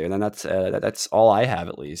Bunny out there. Then that's all I have,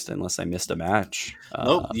 at least, unless I missed a match.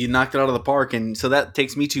 Nope, you knocked it out of the park. And so that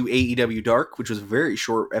takes me to AEW Dark, which was a very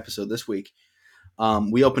short episode this week.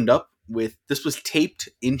 We opened up with, this was taped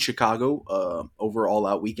in Chicago over All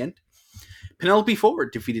Out weekend. Penelope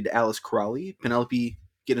Ford defeated Alice Crowley. Penelope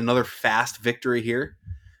get another fast victory here.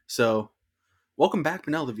 So welcome back,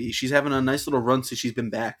 Penelope. She's having a nice little run since she's been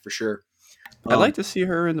back, for sure. I'd like to see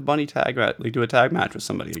her in the bunny tag, like do a tag match with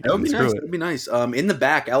somebody That would again. be Screw nice. it. That would be nice. In the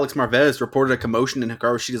back, Alex Marvez reported a commotion in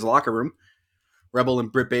Hikaru Shida's locker room. Rebel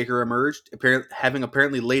and Britt Baker emerged,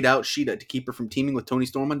 apparently laid out Shida to keep her from teaming with Toni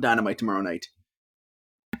Storm on Dynamite tomorrow night.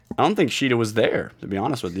 I don't think Shida was there, to be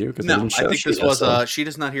honest with you, because they No, didn't show I think this Shida, was so-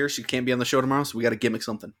 Shida's not here. She can't be on the show tomorrow, so we got to gimmick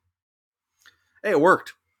something. Hey, it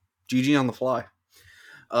worked. GG on the fly.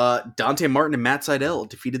 Dante Martin and Matt Sydal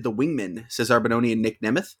defeated the Wingmen, Cesar Bononi and Nick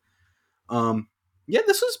Nemeth. Yeah,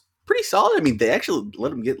 this was pretty solid. I mean, they actually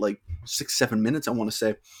let him get like 6-7 minutes, I want to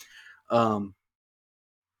say.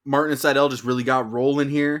 Martin and Sydal just really got rolling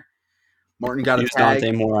here. Martin got a Use tag.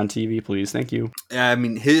 Dante more on TV, please. Thank you. I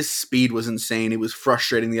mean, his speed was insane. It was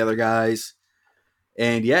frustrating the other guys.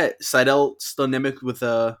 And yeah, Sydal stunned Nemeth with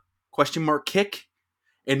a question mark kick.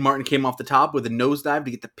 And Martin came off the top with a nosedive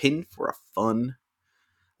to get the pin for a fun.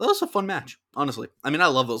 That was a fun match, honestly. I mean, I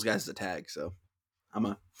love those guys as a tag, so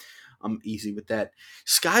I'm easy with that.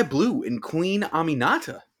 Sky Blue and Queen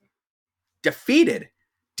Aminata defeated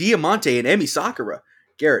Diamante and Emi Sakura.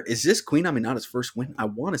 Garrett, is this Queen Aminata's first win? I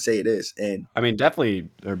want to say it is, and I mean, definitely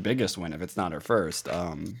her biggest win if it's not her first.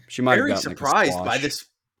 She might have very gotten surprised like, a by squash. this.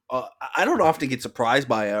 I don't often get surprised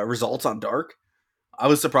by results on Dark. I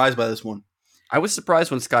was surprised by this one. I was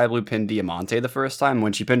surprised when Sky Blue pinned Diamante the first time.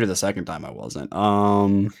 When she pinned her the second time, I wasn't.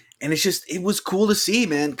 And it's just, it was cool to see,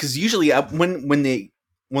 man, because usually when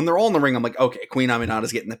they're all in the ring, I'm like, okay, Queen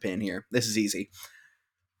Aminata's getting the pin here. This is easy.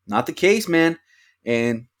 Not the case, man.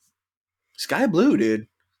 And Sky Blue, dude.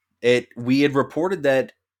 We had reported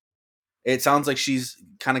that it sounds like she's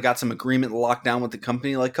kind of got some agreement locked down with the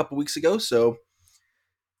company like a couple weeks ago, so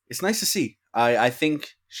it's nice to see. I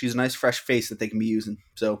think she's a nice fresh face that they can be using.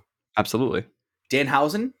 So absolutely.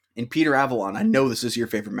 Danhausen and Peter Avalon. I know this is your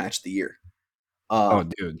favorite match of the year. Oh,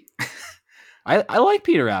 dude. I like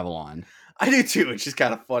Peter Avalon. I do too. It's just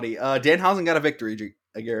kind of funny. Danhausen got a victory,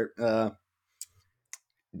 Garrett.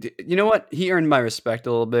 You know what? He earned my respect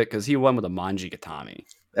a little bit because he won with a Manji Gatami.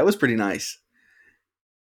 That was pretty nice.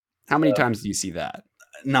 How many times do you see that?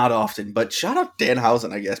 Not often, but shout out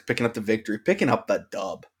Danhausen, I guess, picking up the victory, picking up the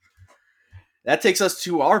dub. That takes us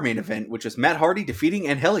to our main event, which is Matt Hardy defeating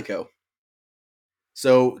Angelico.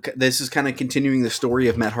 So this is kind of continuing the story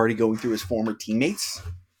of Matt Hardy going through his former teammates.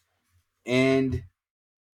 And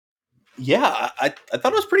yeah, I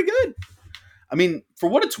thought it was pretty good. I mean, for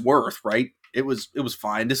what it's worth, right? It was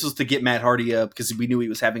fine. This was to get Matt Hardy up because we knew he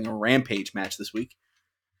was having a Rampage match this week.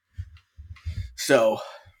 So,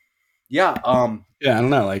 yeah. Yeah, I don't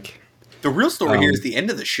know. Like the real story here is the end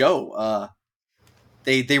of the show.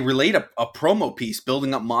 They relayed a promo piece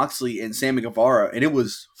building up Moxley and Sammy Guevara, and it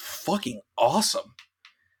was fucking awesome.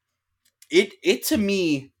 It to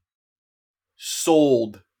me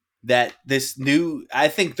sold that this new. I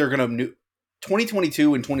think they're gonna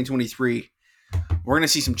 2022 and 2023. We're gonna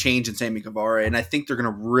see some change in Sammy Guevara, and I think they're gonna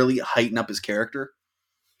really heighten up his character,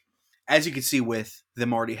 as you can see with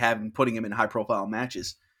them already putting him in high profile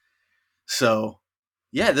matches. So,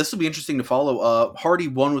 yeah, this will be interesting to follow. Hardy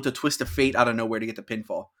won with a twist of fate out of nowhere to get the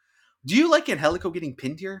pinfall. Do you like Angelico getting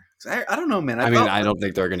pinned here? I don't know, man. I don't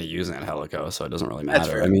think they're going to use Angelico, so it doesn't really matter. That's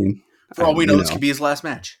fair. I mean, for all we know, this could be his last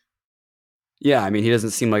match. Yeah, I mean, he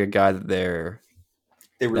doesn't seem like a guy that they're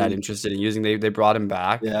really that interested in using. They brought him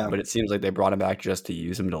back, yeah, but it seems like they brought him back just to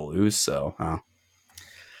use him to lose. So,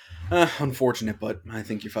 unfortunate, but I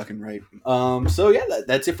think you're fucking right. So yeah,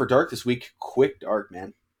 that's it for Dark this week. Quick Dark,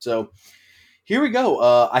 man. So here we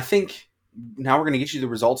go. I think now we're gonna get you the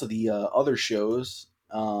results of the other shows.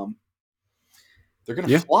 They're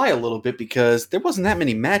gonna fly a little bit because there wasn't that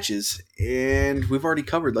many matches, and we've already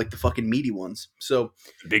covered like the fucking meaty ones. So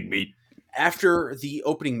big meat. After the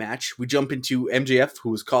opening match, we jump into MJF,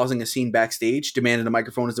 who was causing a scene backstage, demanded a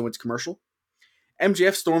microphone as it went to commercial.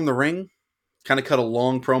 MJF stormed the ring, kind of cut a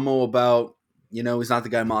long promo about, he's not the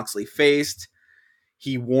guy Moxley faced.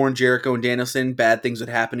 He warned Jericho and Danielson bad things would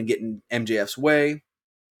happen and get in MJF's way.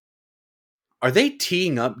 Are they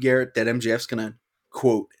teeing up, Garrett, that MJF's going to,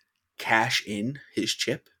 quote, cash in his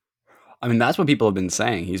chip? I mean, that's what people have been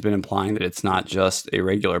saying. He's been implying that it's not just a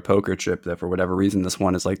regular poker chip, that for whatever reason, this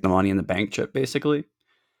one is like the Money in the Bank chip, basically.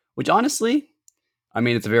 Which honestly, I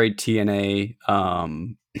mean, it's a very TNA,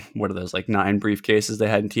 what are those, like 9 briefcases they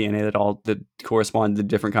had in TNA that correspond to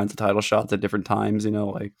different kinds of title shots at different times,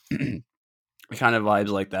 like kind of vibes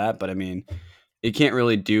like that. But I mean, it can't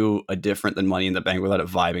really do a different than Money in the Bank without it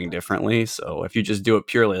vibing differently. So if you just do it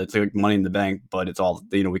purely, it's like Money in the Bank, but it's all,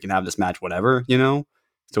 we can have this match, whatever,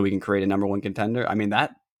 so we can create a number one contender. I mean,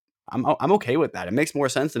 that I'm okay with that. It makes more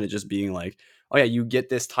sense than it just being like, oh yeah, you get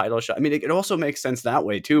this title shot. I mean, it also makes sense that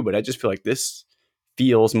way too, but I just feel like this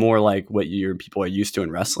feels more like what your people are used to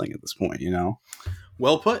in wrestling at this point, you know?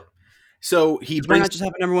 Well put. So he Why brings. not just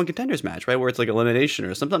have a number one contenders match, right? Where it's like elimination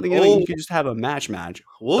or something. You know, Oh, you could just have a match. we'll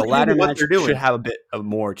The get into ladder what match they're doing. should have a bit of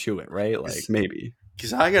more to it, right? Like maybe.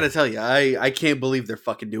 Because I gotta tell you, I can't believe they're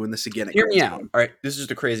fucking doing this again. Hear me out. All right, this is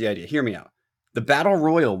just a crazy idea. Hear me out. The Battle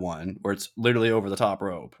Royal one, where it's literally over the top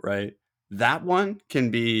rope, right? That one can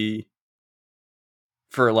be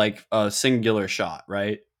for like a singular shot,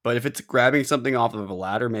 right? But if it's grabbing something off of a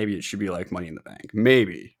ladder, maybe it should be like Money in the Bank.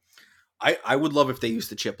 Maybe. I would love if they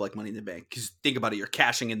used the chip like Money in the Bank. Because think about it, you're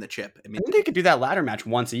cashing in the chip. I mean, I think they could do that ladder match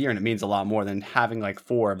once a year, and it means a lot more than having like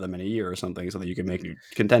 4 of them in a year or something, so that you can make new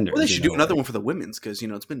contenders. or they should do another like, one for the women's because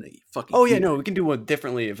it's been a fucking. Oh yeah, no, we can do one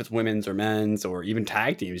differently if it's women's or men's or even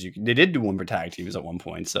tag teams. They did do one for tag teams at one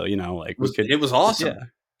point, so like we could. It was awesome. Yeah,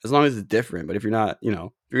 as long as it's different. But if you're not,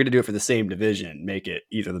 if you're gonna do it for the same division, make it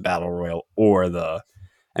either the Battle Royal or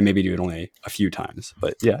and maybe do it only a few times.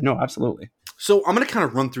 But yeah, no, absolutely. So I'm gonna kind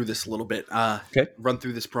of run through this a little bit. Okay. Run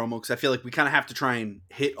through this promo because I feel like we kind of have to try and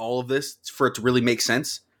hit all of this for it to really make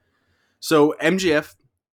sense. So MJF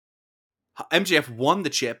won the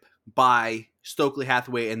chip by Stokely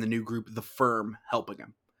Hathaway and the new group, The Firm, helping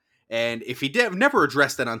him. And if he never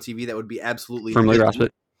addressed that on TV, that would be absolutely Firmly grasp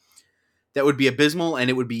it. That would be abysmal, and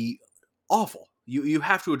it would be awful. You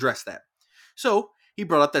have to address that. So he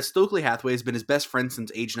brought up that Stokely Hathaway has been his best friend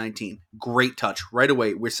since age 19. Great touch. Right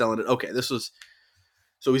away, we're selling it. Okay,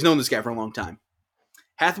 so he's known this guy for a long time.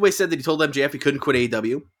 Hathaway said that he told MJF he couldn't quit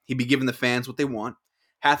AEW. He'd be giving the fans what they want.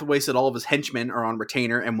 Hathaway said all of his henchmen are on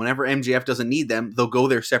retainer, and whenever MJF doesn't need them, they'll go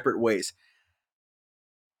their separate ways.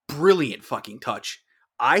 Brilliant fucking touch.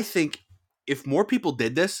 I think if more people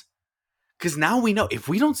did this, because now we know if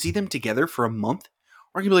we don't see them together for a month,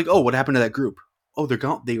 we're gonna be like, oh, what happened to that group? Oh, they're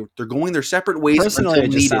gone. They're going their separate ways. Personally,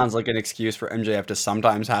 it just sounds like an excuse for MJF to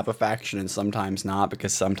sometimes have a faction and sometimes not,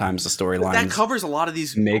 because sometimes the storyline that covers a lot of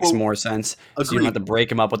these. Makes quote, more sense. Agreed. So you don't have to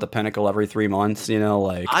break him up with the Pinnacle every 3 months.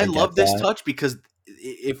 Like I love this touch because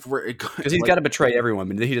if we're because he's got to betray everyone,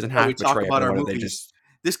 but he doesn't have to betray about everyone. Our movies,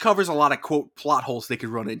 this covers a lot of quote plot holes they could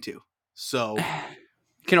run into. So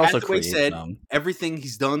can also Hathaway create said some. Everything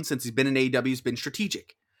he's done since he's been in AEW has been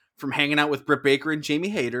strategic, from hanging out with Britt Baker and Jamie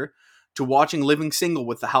Hayter to watching Living Single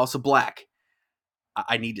with the House of Black.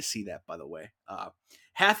 I need to see that, by the way.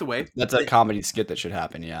 Hathaway. That's a comedy skit that should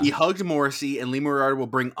happen, yeah. He hugged Morrissey, and Lee Moriarty will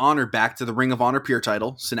bring Honor back to the Ring of Honor Pure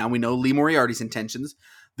title. So now we know Lee Moriarty's intentions.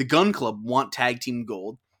 The Gun Club want tag team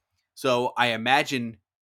gold. So I imagine,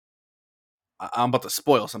 I'm about to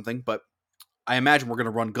spoil something, but I imagine we're going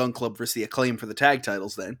to run Gun Club versus the Acclaim for the tag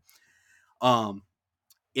titles then. And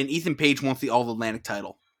Ethan Page wants the All-Atlantic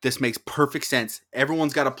title. This makes perfect sense.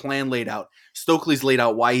 Everyone's got a plan laid out. Stokely's laid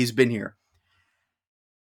out why he's been here.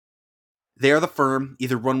 They are the Firm.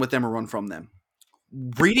 Either run with them or run from them.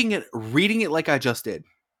 Reading it like I just did,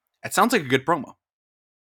 it sounds like a good promo.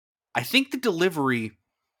 I think the delivery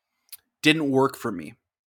didn't work for me.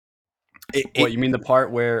 You mean the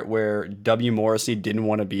part where W. Morrissey didn't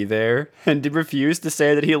want to be there and did refuse to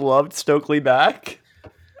say that he loved Stokely back?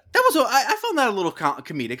 That was I found that a little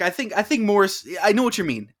comedic. I think Morris. I know what you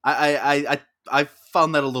mean. I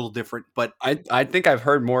found that a little different, but I think I've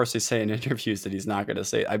heard Morrissey say in interviews that he's not going to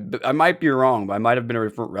say. I might be wrong, but I might have been a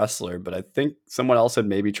different wrestler. But I think someone else had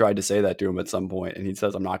maybe tried to say that to him at some point, and he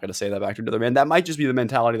says, "I'm not going to say that back to another man." That might just be the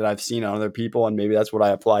mentality that I've seen on other people, and maybe that's what I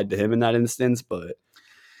applied to him in that instance. But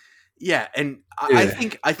yeah, and I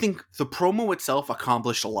think the promo itself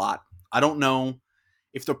accomplished a lot. I don't know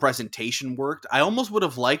if the presentation worked. I almost would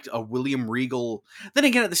have liked a William Regal. Then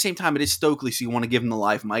again, at the same time, it is Stokely, so you want to give him the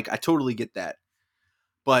live mic. I totally get that.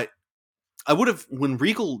 But I would have, when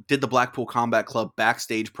Regal did the Blackpool Combat Club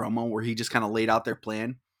backstage promo where he just kind of laid out their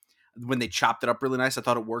plan, when they chopped it up really nice, I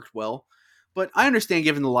thought it worked well. But I understand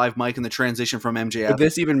giving the live mic and the transition from MJF. But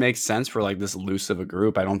this even makes sense for like this loose of a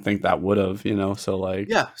group. I don't think that would have, So like,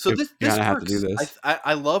 yeah. So this kind of works. have to do this.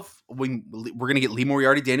 I love when we're gonna get Lee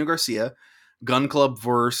Moriarty, Daniel Garcia, Gun Club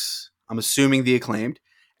versus, I'm assuming, the Acclaimed,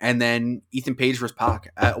 and then Ethan Page versus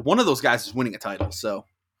Pac. One of those guys is winning a title. So,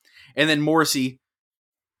 and then Morrissey,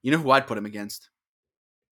 you know who I'd put him against?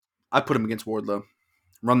 I'd put him against Wardlow.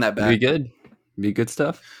 Run that back. Be good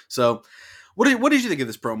stuff. So, what did you think of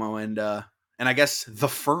this promo? And I guess the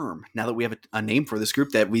Firm. Now that we have a name for this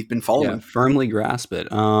group that we've been following, firmly grasp it.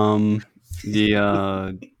 I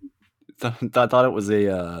thought it was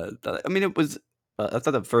it was. I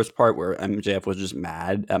thought the first part where MJF was just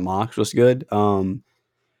mad at Mox was good. And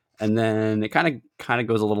then it kind of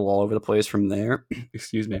goes a little all over the place from there.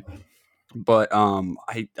 Excuse me. But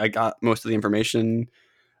I got most of the information.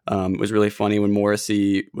 It was really funny when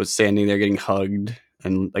Morrissey was standing there getting hugged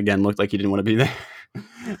and again looked like he didn't want to be there.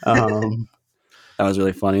 um, that was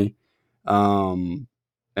really funny. And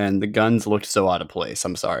the guns looked so out of place.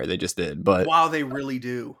 I'm sorry, they just did. But Wow, they really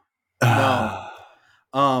do. No.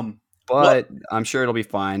 Well, but I'm sure it'll be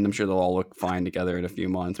fine. I'm sure they'll all look fine together in a few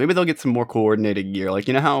months. Maybe they'll get some more coordinated gear. Like,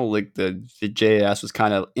 you know how like the JS was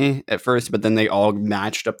kind of at first, but then they all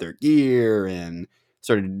matched up their gear and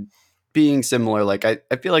started being similar. Like I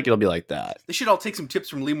feel like it'll be like that. they should all take some tips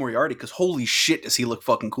from Lee Moriarty because holy shit, does he look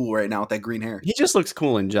fucking cool right now with that green hair? He just looks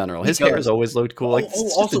cool in general. He His hair does. has always looked cool. Like,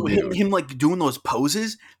 Also him like doing those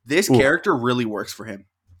poses. This character really works for him.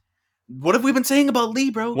 What have we been saying about Lee,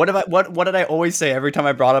 bro? What did I always say every time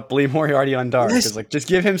I brought up Lee Moriarty on Dark? Yes. Is like, just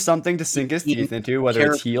give him something to sink his teeth into,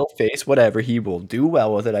 whether it's heel, face, whatever. He will do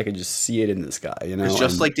well with it. I can just see it in this guy. You know, it's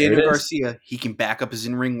just like Daniel Garcia. He can back up his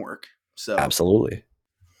in-ring work. So absolutely.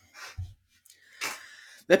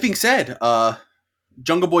 That being said,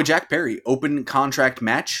 Jungle Boy Jack Perry open contract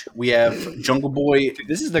match. We have Jungle Boy. Dude,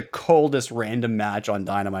 this is the coldest random match on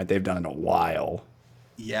Dynamite they've done in a while.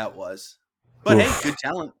 Yeah, it was. But hey, good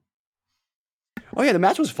talent. Oh yeah, the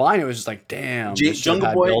match was fine. It was just like, damn, this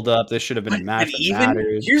Jungle Boy build up. This should have been a match that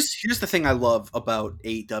matters. Here's the thing I love about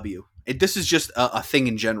AEW. This is just a thing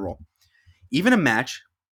in general. Even a match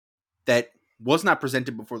that was not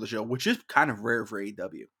presented before the show, which is kind of rare for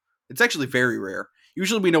AEW. It's actually very rare.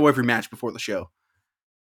 Usually we know every match before the show.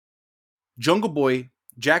 Jungle Boy,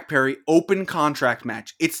 Jack Perry, open contract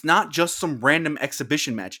match. It's not just some random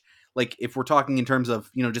exhibition match. Like if we're talking in terms of,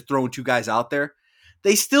 just throwing two guys out there,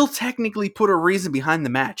 they still technically put a reason behind the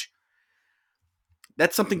match.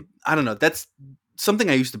 That's something, I don't know. That's something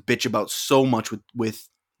I used to bitch about so much with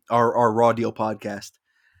our Raw Deal podcast.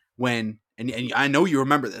 And I know you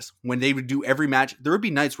remember this, when they would do every match, there would be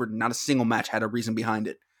nights where not a single match had a reason behind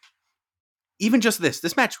it. Even just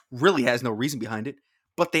this match really has no reason behind it,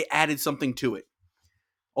 but they added something to it.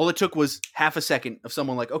 All it took was half a second of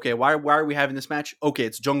someone like, okay, why are we having this match? Okay,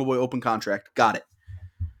 it's Jungle Boy open contract. Got it.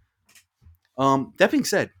 That being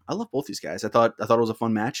said, I love both these guys. I thought it was a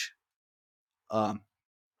fun match.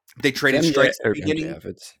 They traded strikes at the beginning.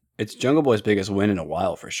 It's Jungle Boy's biggest win in a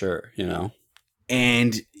while for sure,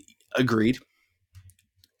 And agreed.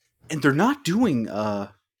 And they're not doing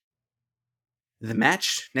the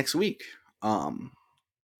match next week.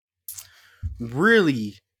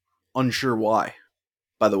 Really unsure why.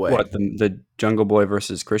 By the way, what the Jungle Boy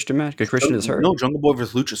versus Christian match? Because Christian is hurt. No, Jungle Boy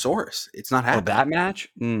versus Luchasaurus. It's not happening. Oh, that match?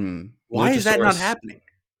 Why is that not happening?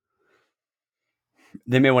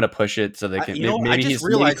 They may want to push it so they can. Maybe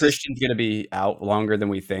Christian's going to be out longer than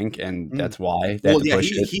we think, and that's why they have to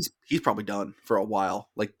push it. He's probably done for a while.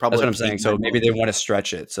 Probably. That's what I'm saying. So maybe they want to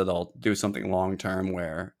stretch it, so they'll do something long term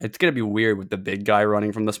where it's going to be weird with the big guy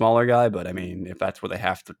running from the smaller guy. But I mean, if that's what they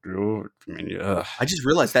have to do, I just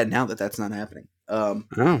realized that now that's not happening.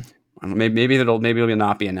 Maybe it'll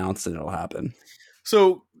not be announced and it'll happen.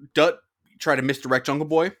 So Dutt tried to misdirect Jungle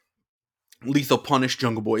Boy. Lethal punished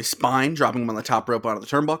Jungle Boy's spine, dropping him on the top rope out of the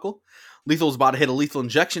turnbuckle. Lethal was about to hit a lethal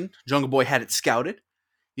injection. Jungle Boy had it scouted.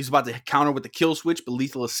 He was about to counter with the kill switch, but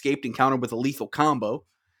Lethal escaped and countered with a lethal combo.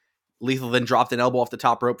 Lethal then dropped an elbow off the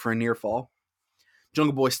top rope for a near fall.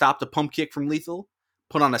 Jungle Boy stopped a pump kick from Lethal,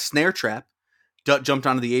 put on a snare trap. Dutt jumped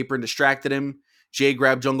onto the apron, distracted him. Jay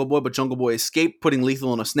grabbed Jungle Boy, but Jungle Boy escaped, putting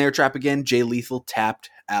Lethal in a snare trap again. Jay Lethal tapped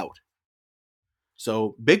out.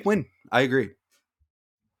 So, big win. I agree.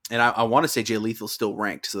 And I want to say Jay Lethal's still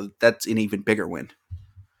ranked, so that's an even bigger win.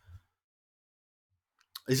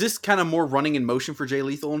 Is this kind of more running in motion for Jay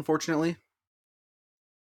Lethal, unfortunately?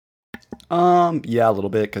 Yeah, a little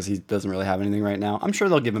bit, because he doesn't really have anything right now. I'm sure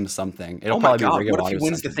they'll give him something. It'll probably be Ring of Honor. What if he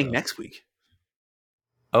wins the thing next week?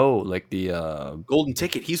 Oh, like the Golden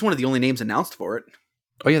Ticket. He's one of the only names announced for it.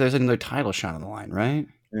 Oh yeah, there's another title shot on the line, right?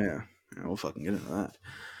 Yeah, we'll fucking get into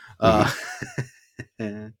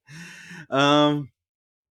that.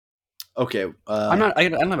 Okay. I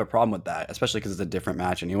don't have a problem with that, especially because it's a different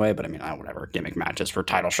match anyway. But I mean, whatever, gimmick matches for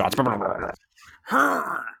title shots.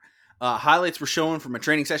 Highlights were shown from a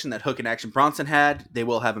training session that Hook and Action Bronson had. They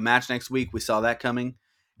will have a match next week. We saw that coming.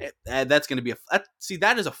 That's going to be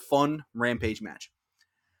that is a fun Rampage match.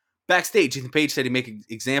 Backstage, Ethan Page said he'd make an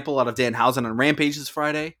example out of Danhausen on Rampage this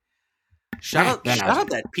Friday. Shout out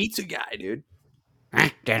that pizza guy, dude.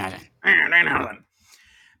 Danhausen.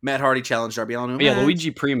 Matt Hardy challenged Darby Allin. Yeah, Luigi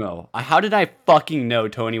Primo. How did I fucking know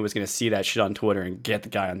Tony was going to see that shit on Twitter and get the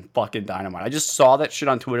guy on fucking Dynamite? I just saw that shit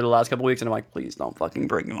on Twitter the last couple weeks, and I'm like, please don't fucking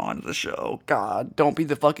bring him onto the show. God, don't be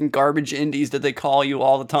the fucking garbage indies that they call you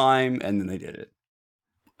all the time. And then they did it.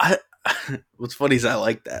 What's funny is I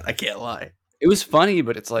like that. I can't lie. It was funny,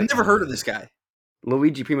 but it's like... I've never heard of this guy.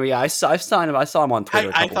 Luigi Primo. Yeah, I saw him. I saw him on Twitter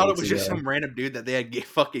a I couple thought it weeks was just ago. some random dude that they had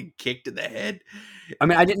fucking kicked in the head. I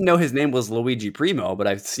mean, I didn't know his name was Luigi Primo, but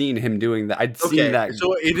I've seen him doing that. I'd seen Okay,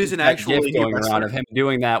 so it is an actual gif indie going around wrestler. of him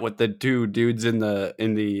doing that with the two dudes in the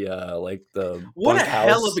like the What a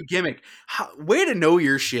hell of bunkhouse. a gimmick! Way to know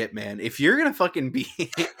your shit, man. If you're gonna fucking be,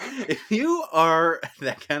 if you are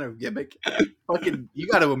that kind of gimmick, fucking, you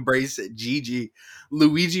got to embrace it. GG,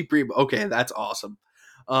 Luigi Primo. Okay, that's awesome.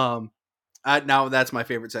 Now that's my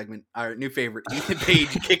favorite segment. All right, new favorite. Ethan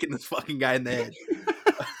Page kicking this fucking guy in the head.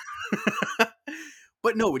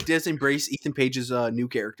 But no, it does embrace Ethan Page's new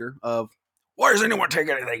character of why does anyone take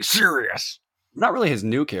anything serious? Not really his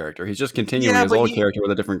new character. He's just continuing Yeah, his but old character with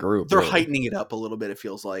a different group. they're Really. heightening it up a little bit. It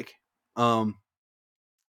feels like Powerhouse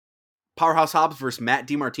Hobbs versus Matt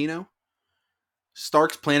DiMartino.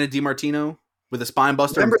 Starks planted DiMartino with a spine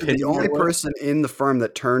buster. Remember, and pinned the him only right away. person in the firm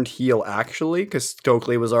that turned heel actually, because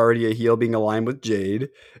Stokely was already a heel being aligned with Jade,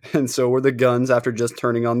 and so were the Guns after just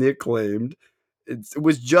turning on the Acclaimed. It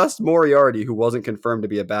was just Moriarty who wasn't confirmed to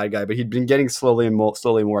be a bad guy, but he'd been getting slowly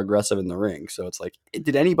more aggressive in the ring. So it's like,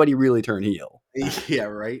 did anybody really turn heel? Yeah,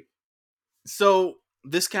 right. So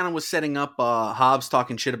this kind of was setting up Hobbs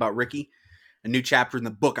talking shit about Ricky. A new chapter in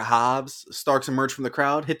the book of Hobbs. Starks emerged from the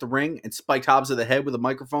crowd, hit the ring, and spiked Hobbs in the head with a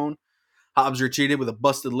microphone. Hobbs retreated with a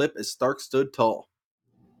busted lip as Starks stood tall.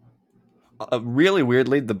 Really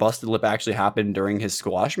weirdly, the busted lip actually happened during his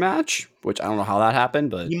squash match, which I don't know how that happened,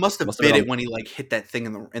 but He must have bit it when he like hit that thing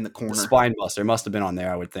in the corner. the spine buster must have been on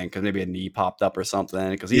there, I would think, because maybe a knee popped up or something.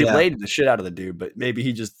 Because he Yeah. laid the shit out of the dude, but maybe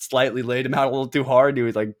he just slightly laid him out a little too hard. He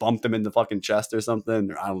was like bumped him in the fucking chest or something.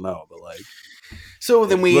 Or I don't know, but like, So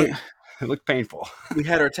then it looked painful. we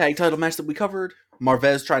had our tag title match that we covered.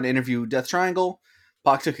 Marvez trying to interview Death Triangle.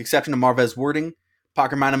 Pac took exception to Marvez's wording.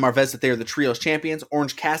 Pac reminded Marvez that they are the trios champions.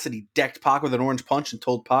 Orange Cassidy decked Pac with an orange punch and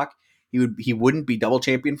told Pac he wouldn't be double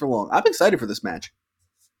champion for long. I'm excited for this match.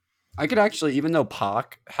 I could actually, even though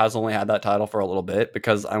Pac has only had that title for a little bit,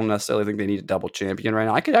 because I don't necessarily think they need a double champion right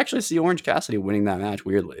now, I could actually see Orange Cassidy winning that match,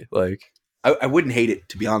 weirdly. Like, I wouldn't hate it,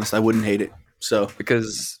 to be honest. I wouldn't hate it. So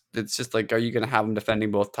because it's just like, are you going to have him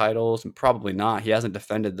defending both titles? Probably not. He hasn't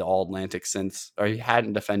defended the All Atlantic since, or he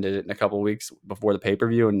hadn't defended it in a couple of weeks before the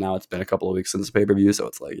pay-per-view, and now it's been a couple of weeks since the pay-per-view, so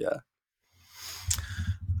it's like, yeah.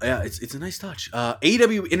 yeah, it's a nice touch.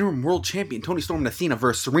 AEW Interim World Champion Tony Storm and Athena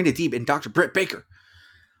versus Serena Deeb and Dr. Britt Baker.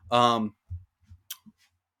 What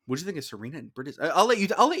do you think of Serena and Britt? I'll let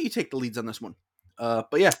you take the leads on this one.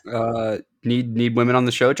 But yeah, Need women on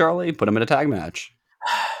the show, Charlie? Put them in a tag match.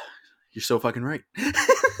 you're so fucking right.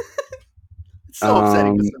 It's so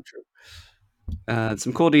upsetting, but so true.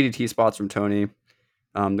 Some cool DDT spots from Tony.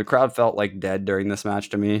 The crowd felt like dead during this match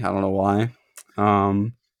to me. I don't know why.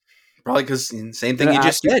 Probably because same thing I'm you gonna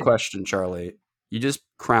just ask you a said. question, Charlie. You just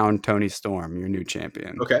crowned Tony Storm your new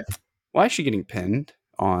champion. Okay. Why is she getting pinned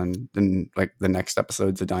on the next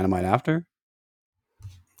episodes of Dynamite after?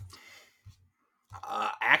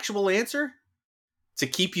 Actual answer to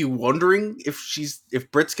keep you wondering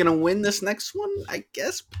if Britt's gonna win this next one, I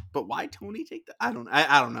guess. But why Tony take that? I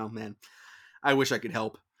don't know, man. I wish I could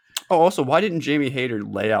help. Oh, also, why didn't Jamie Hayter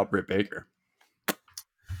lay out Britt Baker?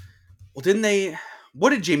 Well, didn't they?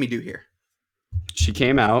 What did Jamie do here? She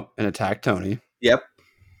came out and attacked Tony. Yep.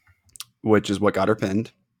 Which is what got her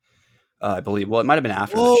pinned. I believe. Well, it might have been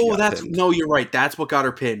after. Oh, no, you're right. That's what got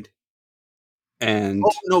her pinned. And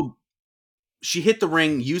no, she hit the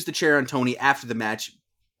ring, used the chair on Tony after the match.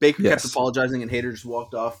 Baker kept apologizing, and Hayter just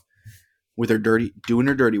walked off with her doing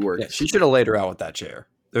her dirty work. Yeah, she should have laid her out with that chair.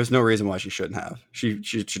 There's no reason why she shouldn't have. She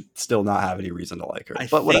should still not have any reason to like her.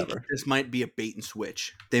 But whatever. This might be a bait and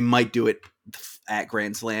switch. They might do it at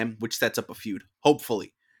Grand Slam, which sets up a feud.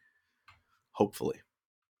 Hopefully.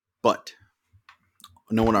 But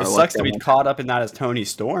no one. It sucks to be caught up in that as Tony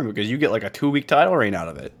Storm because you get like a 2-week title reign out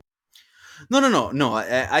of it. No.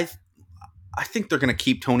 I think they're gonna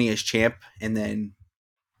keep Tony as champ, and then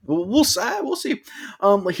we'll see.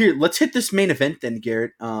 Here, let's hit this main event then,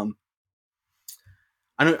 Garrett. I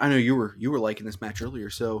know you were liking this match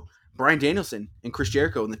earlier. So Bryan Danielson and Chris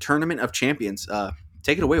Jericho in the Tournament of Champions.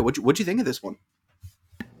 Take it away. What'd you think of this one?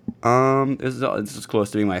 It's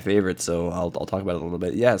close to being my favorite, so I'll talk about it a little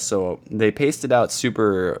bit. Yeah, so they paced it out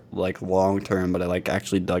super like long term, but I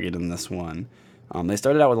actually dug it in this one. They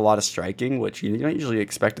started out with a lot of striking, which you don't usually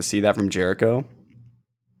expect to see that from Jericho.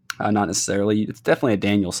 Not necessarily. It's definitely a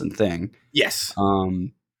Danielson thing. Yes.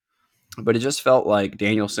 But it just felt like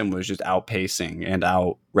Danielson was just outpacing and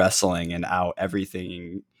out wrestling and out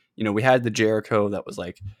everything. We had the Jericho that was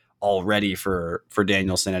like all ready for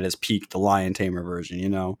Danielson at his peak, the Lion Tamer version, you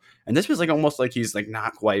know. And this was like almost like he's like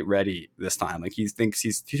not quite ready this time. Like he thinks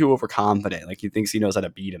he's too overconfident. Like he thinks he knows how to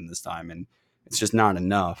beat him this time, and it's just not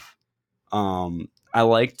enough. I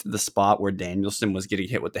liked the spot where Danielson was getting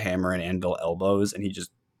hit with the hammer and anvil elbows, and he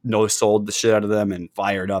just no sold the shit out of them and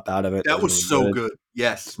fired up out of it. That was really so good.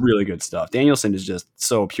 Yes. It's really good stuff. Danielson is just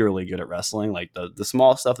so purely good at wrestling. Like the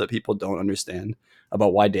small stuff that people don't understand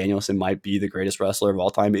about why Danielson might be the greatest wrestler of all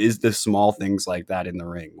time is the small things like that in the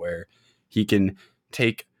ring where he can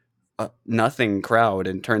take a nothing crowd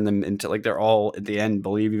and turn them into like they're all at the end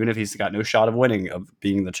believe, even if he's got no shot of winning, of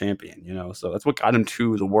being the champion, you know. So that's what got him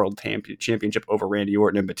to the world championship over Randy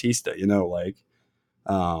Orton and Batista, you know, like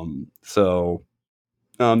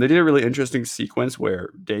they did a really interesting sequence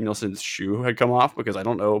where Danielson's shoe had come off, because I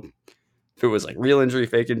don't know if it was like real injury,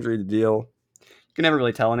 fake injury, the deal. You can never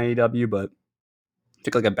really tell in AEW, but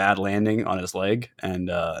took like a bad landing on his leg, and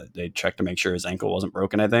they checked to make sure his ankle wasn't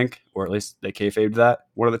broken, I think, or at least they kayfabed that,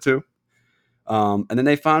 one of the two. And then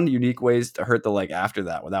they found unique ways to hurt the leg after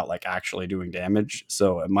that without like actually doing damage,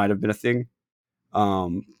 so it might have been a thing.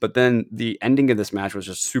 But then the ending of this match was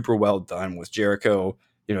just super well done, with Jericho,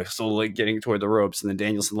 you know, slowly getting toward the ropes, and then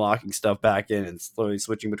Danielson locking stuff back in and slowly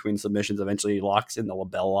switching between submissions. Eventually he locks in the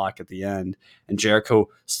label lock at the end, and Jericho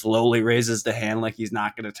slowly raises the hand like he's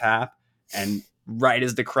not going to tap. And right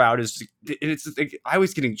as the crowd is, it's like, I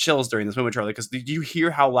was getting chills during this moment, Charlie, because did you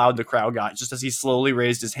hear how loud the crowd got just as he slowly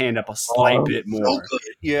raised his hand up a slight bit more? So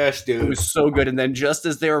good. Yes, dude. It was so good. And then just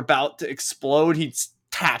as they're about to explode, he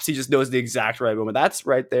taps. He just knows the exact right moment. That's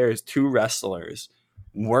right there is two wrestlers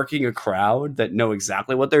working a crowd that know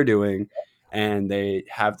exactly what they're doing, and they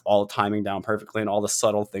have all the timing down perfectly and all the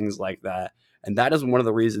subtle things like that. And that is one of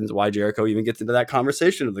the reasons why Jericho even gets into that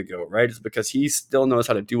conversation of the GOAT, right? It's because he still knows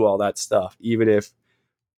how to do all that stuff, even if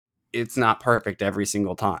it's not perfect every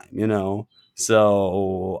single time, you know?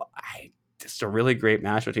 So it's a really great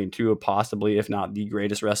match between two of possibly, if not the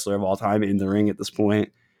greatest wrestler of all time in the ring at this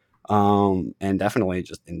point. And definitely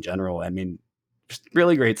just in general, I mean, just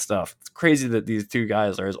really great stuff. It's crazy that these two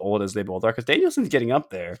guys are as old as they both are, because Danielson's getting up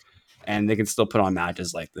there and they can still put on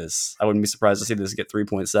matches like this. I wouldn't be surprised to see this get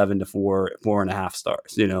 3.7 to 4.5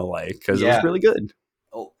 stars, you know, like, because it was really good.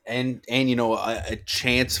 Oh, and you know, a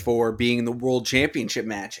chance for being in the world championship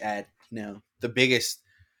match at, you know,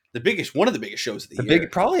 one of the biggest shows of the year.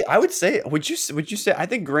 Probably, I would say, would you say, I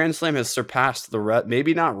think Grand Slam has surpassed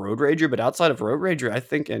maybe not Road Rager, but outside of Road Rager, I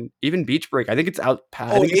think, and even Beach Break, I think it's out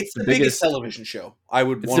past. Oh, it's the biggest television show.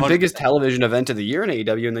 It's the biggest television event of the year in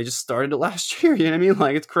AEW, and they just started it last year. You know what I mean?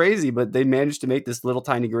 Like, it's crazy, but they managed to make this little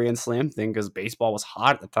tiny Grand Slam thing because baseball was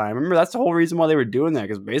hot at the time. Remember, that's the whole reason why they were doing that,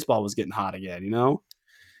 because baseball was getting hot again, you know?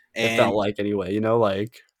 It felt like, anyway, you know,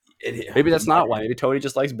 like, maybe that's not why. Maybe Tony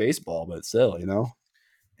just likes baseball, but still, you know?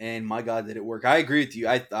 And my God, did it work. I agree with you.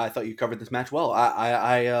 I thought you covered this match well.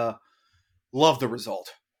 I love the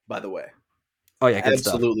result, by the way. Oh, yeah, good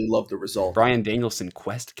absolutely love the result. Bryan Danielson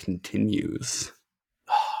quest continues.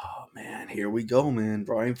 Oh, man, here we go, man.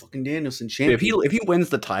 Bryan fucking Danielson, champion. If he wins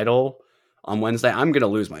the title on Wednesday, I'm going to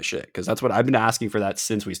lose my shit, because that's what I've been asking for that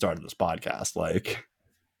since we started this podcast. Like,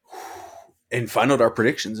 and find out our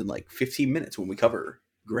predictions in like 15 minutes when we cover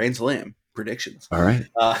Grand Slam predictions. All right.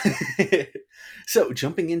 So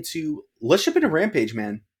jumping into, let's jump into Rampage,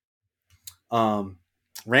 man.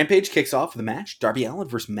 Rampage kicks off the match. Darby Allin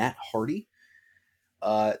versus Matt Hardy.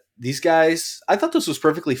 These guys, I thought this was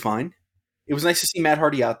perfectly fine. It was nice to see Matt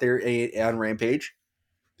Hardy out there on Rampage.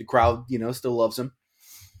 The crowd, you know, still loves him.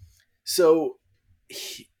 So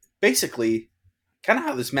basically, kind of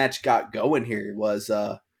how this match got going here was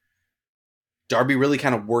Darby really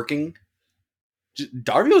kind of working.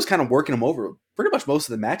 Darby was kind of working him over pretty much most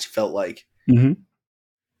of the match, it felt like. Mm-hmm.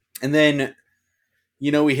 And then,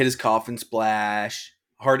 you know, he hit his coffin splash.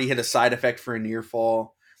 Hardy hit a side effect for a near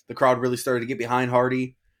fall. The crowd really started to get behind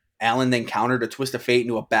Hardy. Allin then countered a twist of fate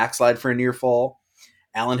into a backslide for a near fall.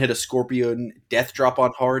 Allin hit a scorpion death drop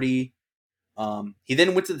on Hardy. He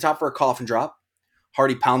then went to the top for a coffin drop.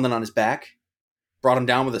 Hardy pounded on his back. Brought him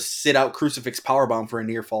down with a sit-out crucifix powerbomb for a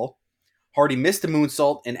near fall. Hardy missed the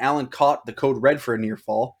moonsault, and Allin caught the code red for a near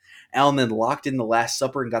fall. Allin then locked in the Last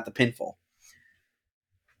Supper and got the pinfall.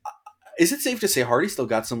 Is it safe to say Hardy still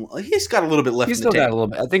got some? He's got a little bit left. He's still got a little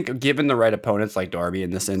bit. I think given the right opponents like Darby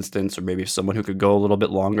in this instance, or maybe someone who could go a little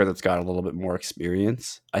bit longer that's got a little bit more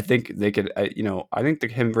experience, I think they could. You know, I think the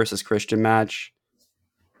him versus Christian match,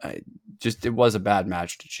 it was a bad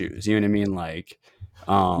match to choose. You know what I mean? Like,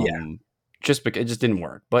 just because it just didn't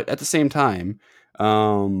work. But at the same time,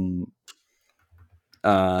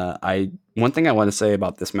 I one thing I want to say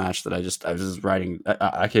about this match that I was just writing.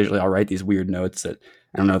 Occasionally, I'll write these weird notes that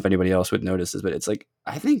I don't know if anybody else would notice this, but it's like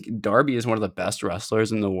I think Darby is one of the best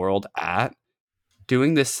wrestlers in the world at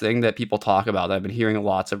doing this thing that people talk about. That I've been hearing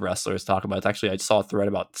lots of wrestlers talk about. It's actually I saw a thread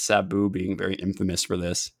about Sabu being very infamous for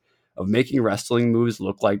this, of making wrestling moves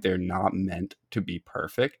look like they're not meant to be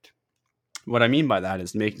perfect. What I mean by that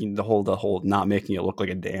is making the whole not making it look like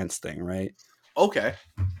a dance thing, right? Okay.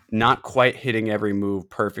 Not quite hitting every move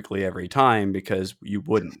perfectly every time, because you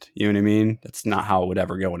wouldn't. You know what I mean? That's not how it would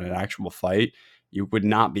ever go in an actual fight. You would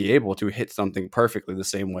not be able to hit something perfectly the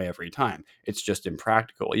same way every time. It's just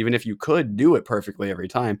impractical. Even if you could do it perfectly every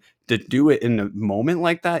time, to do it in a moment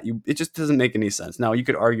like that, it just doesn't make any sense. Now, you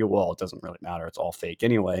could argue, well, it doesn't really matter. It's all fake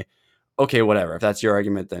anyway. Okay, whatever. If that's your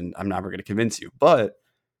argument, then I'm never going to convince you. But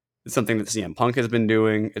it's something that CM Punk has been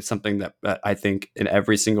doing. It's something that I think in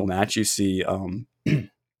every single match you see. Oh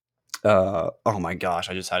my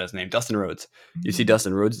gosh, I just had his name, Dustin Rhodes. You see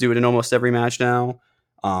Dustin Rhodes do it in almost every match now.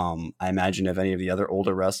 I imagine if any of the other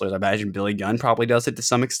older wrestlers, I imagine Billy Gunn probably does it to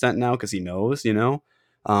some extent now because he knows,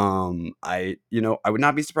 I would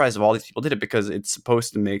not be surprised if all these people did it, because it's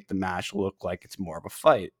supposed to make the match look like it's more of a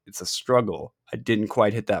fight. It's a struggle. I didn't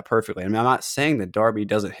quite hit that perfectly. I mean, I'm not saying that Darby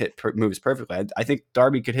doesn't hit moves perfectly. I think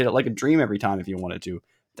Darby could hit it like a dream every time if he wanted to.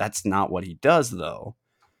 That's not what he does, though.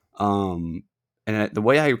 Um, the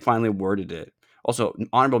way I finally worded it, also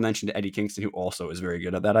honorable mention to Eddie Kingston, who also is very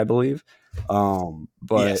good at that, I believe. But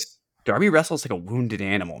Yes. Darby wrestles like a wounded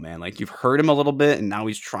animal, man. Like, you've hurt him a little bit, and now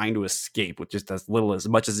he's trying to escape with just as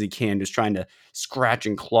much as he can, just trying to scratch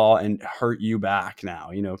and claw and hurt you back now,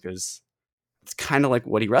 because it's kind of like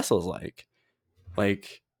what he wrestles like.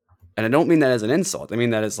 Like, and I don't mean that as an insult. I mean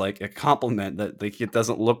that as like a compliment, that like it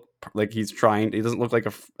doesn't look like he's trying. He doesn't look like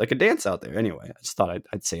a dance out there. Anyway, I just thought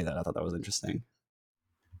I'd say that. I thought that was interesting.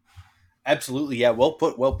 Absolutely. Yeah. Well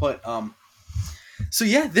put. Well put. So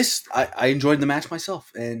yeah, I enjoyed the match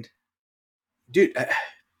myself, and dude,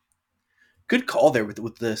 good call there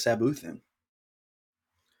with the Sabu thing.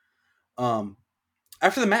 Um,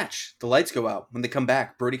 After the match, the lights go out. When they come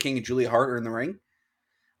back, Brody King and Julia Hart are in the ring.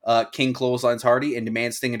 King clotheslines Hardy and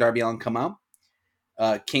demands Sting and Darby Allin come out.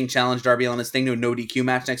 King challenged Darby Allin and Sting to a no DQ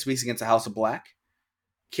match next week against the House of Black.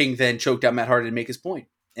 King then choked out Matt Hardy to make his point,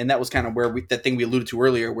 and that was kind of where that thing we alluded to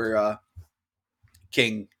earlier, where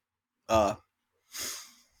King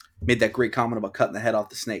made that great comment about cutting the head off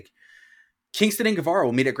the snake. Kingston and Guevara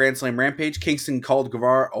will meet at Grand Slam Rampage. Kingston called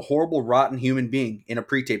Guevara a horrible, rotten human being in a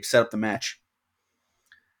pre-tape to set up the match.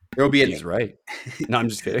 There will be He's right. No, I'm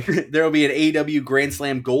just kidding. There will be an AEW Grand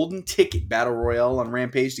Slam Golden Ticket Battle Royale on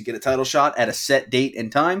Rampage to get a title shot at a set date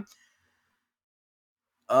and time.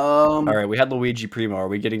 All right, we had Luigi Primo. Are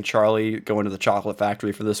we getting Charlie going to the chocolate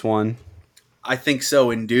factory for this one? I think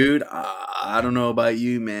so. And dude, I don't know about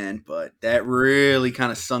you, man, but that really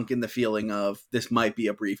kind of sunk in the feeling of this might be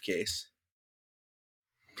a briefcase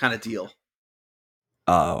kind of deal.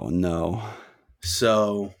 Oh no.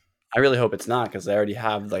 So I really hope it's not, because I already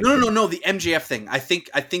have like no. The MJF thing. I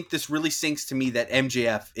think this really sinks to me that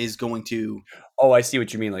MJF is going to. Oh, I see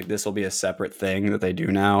what you mean. Like, this will be a separate thing that they do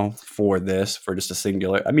now for just a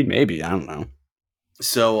singular. I mean, maybe, I don't know.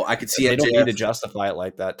 So I could see they MJF. don't need to justify it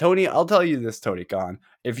like that. Tony, I'll tell you this, Tony Khan.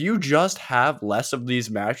 If you just have less of these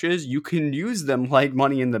matches, you can use them like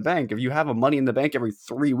Money in the Bank. If you have a Money in the Bank every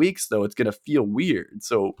 3 weeks, though, it's gonna feel weird.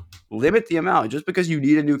 So limit the amount. Just because you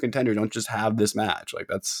need a new contender, don't just have this match. Like,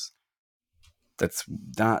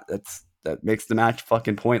 that makes the match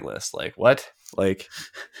fucking pointless. Like, what? Like,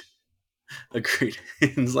 Agreed.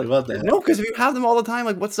 It's like, what the hell? no, because if you have them all the time,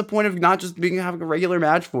 like, what's the point of not just having a regular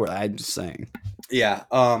match for it? I'm just saying. Yeah.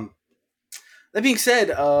 That being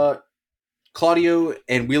said, Claudio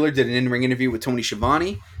and Wheeler did an in-ring interview with Tony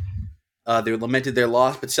Schiavone. They lamented their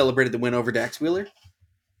loss, but celebrated the win over Dax Wheeler.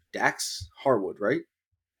 Dax Harwood, right?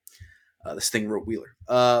 This thing wrote Wheeler.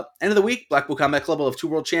 End of the week, Blackpool Combat Club will have 2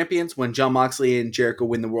 world champions when Jon Moxley and Jericho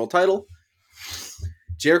win the world title.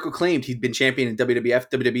 Jericho claimed he'd been champion in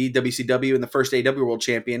WWF, WWE, WCW, and the first AEW world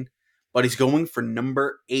champion, but he's going for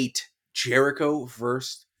number 8. Jericho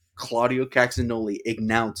versus Claudio Castagnoli,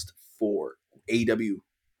 announced for AEW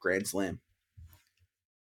Grand Slam.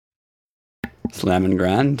 Slam and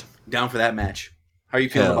Grand. Down for that match. How are you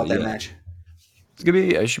feeling about that match? It's gonna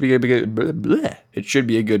be. It should be a good. Bleh. It should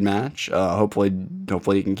be a good match. Hopefully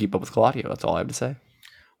you can keep up with Claudio. That's all I have to say.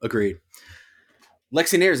 Agreed.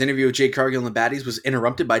 Lexi Nair's interview with Jade Cargill and the Baddies was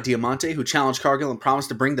interrupted by Diamante, who challenged Cargill and promised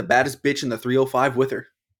to bring the baddest bitch in the 305 with her.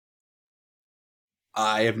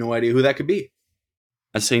 I have no idea who that could be.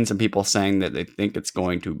 I've seen some people saying that they think it's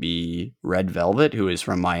going to be Red Velvet, who is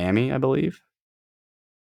from Miami, I believe.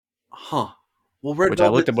 Huh. Well, Red which I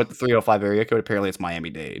looked Velvet. up what the 305 area code. Apparently, it's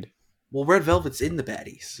Miami-Dade. Well, Red Velvet's in the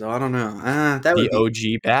baddies, so I don't know. That would The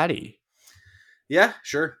be. OG baddie. Yeah,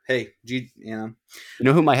 sure. Hey, You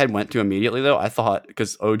know who my head went to immediately though? I thought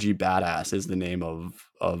because OG Badass is the name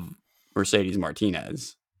of Mercedes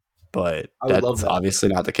Martinez, but I would love that's that. obviously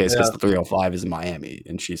not the case Yeah. because the 305 is in Miami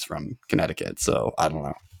and she's from Connecticut. So I don't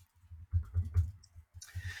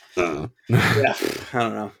know. Yeah, I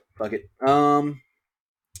don't know. Fuck it.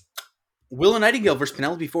 Willow Nightingale versus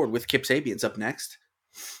Penelope Ford with Kip Sabian's up next.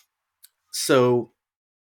 So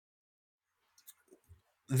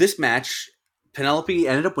this match, Penelope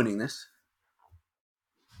ended up winning this.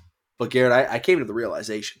 But Garrett, I came to the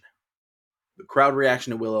realization. The crowd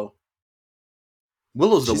reaction to Willow.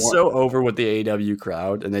 Willow's the She's one. so over with the AEW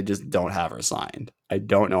crowd, and they just don't have her signed. I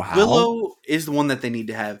don't know how. Willow is the one that they need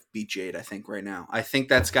to have beat Jade, I think, right now. I think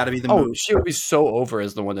that's got to be the Oh, move. she would be so over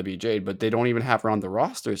as the one to beat Jade, but they don't even have her on the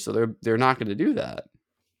roster, so they're not going to do that.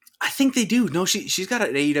 I think they do. No, she's got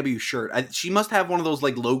an AEW shirt. She must have one of those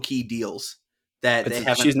like low key deals that they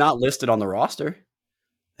haven't. She's not listed on the roster.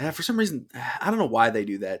 For some reason, I don't know why they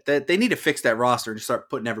do that. That they need to fix that roster and start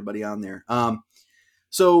putting everybody on there.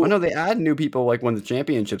 So I know they add new people like when the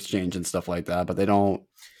championships change and stuff like that, but they don't.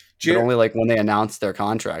 Jer- But only like when they announce their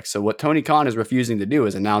contracts. So what Tony Khan is refusing to do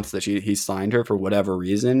is announce that he signed her for whatever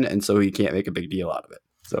reason, and so he can't make a big deal out of it.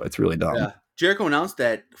 So it's really dumb. Yeah. Jericho announced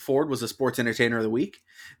that Ford was a sports entertainer of the week.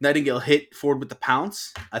 Nightingale hit Ford with the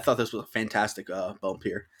pounce. I thought this was a fantastic bump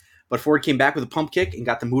here. But Ford came back with a pump kick and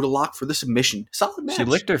got the Muda lock for the submission. Solid match. She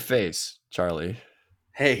licked her face, Charlie.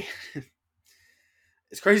 Hey,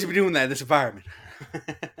 it's crazy to be doing that in this environment.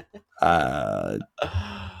 I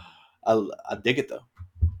dig it though.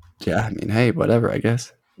 Yeah, I mean, hey, whatever, I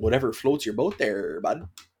guess. Whatever floats your boat there, bud.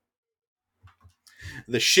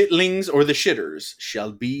 The shitlings or the shitters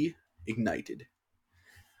shall be ignited.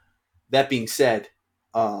 That being said,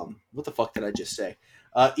 what the fuck did I just say?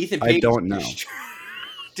 Ethan Page I don't know.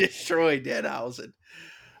 destroyed Danhausen.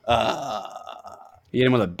 He hit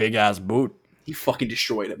him with a big ass boot. He fucking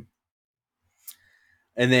destroyed him.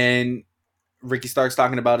 And then Ricky Stark's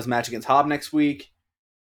talking about his match against Hobb next week.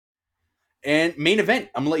 And main event,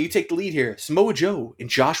 I'm going to let you take the lead here. Samoa Joe and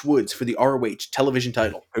Josh Woods for the ROH television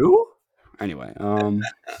title. Who? Anyway,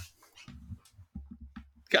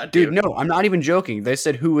 God, dude, no, I'm not even joking. They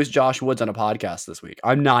said who was Josh Woods on a podcast this week.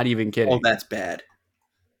 I'm not even kidding. Oh, that's bad.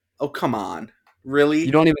 Oh, come on. Really?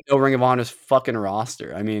 You don't even know Ring of Honor's fucking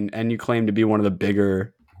roster. I mean, and you claim to be one of the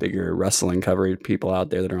bigger wrestling coverage people out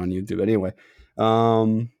there that are on YouTube. Anyway,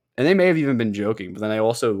 and they may have even been joking, but then I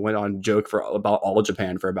also went on joke about All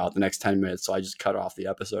Japan for about the next 10 minutes. So I just cut off the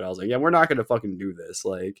episode. I was like, yeah, we're not going to fucking do this.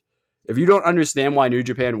 Like, if you don't understand why New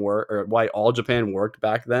Japan worked or why All Japan worked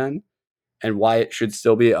back then and why it should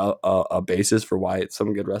still be a basis for why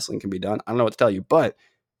some good wrestling can be done, I don't know what to tell you. But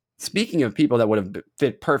speaking of people that would have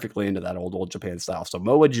fit perfectly into that old Japan style,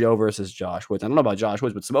 Samoa Joe versus Josh Woods. I don't know about Josh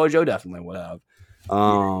Woods, but Samoa Joe definitely would have.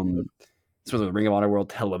 This was the Ring of Honor World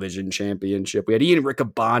Television Championship. We had Ian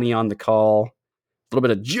Riccaboni on the call. A little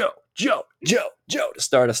bit of Joe to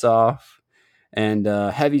start us off. And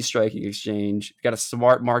heavy striking exchange. Got a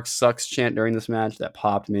smart Mark Sucks chant during this match that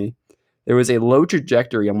popped me. There was a low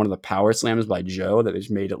trajectory on one of the power slams by Joe that just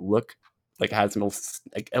made it look like it had some a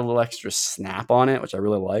little extra snap on it, which I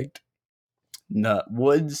really liked.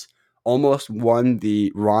 Woods almost won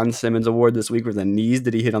the Ron Simmons Award this week for the knees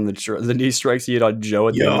that he hit on the knee strikes he hit on Joe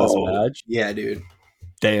at the end of this match. Yeah, dude.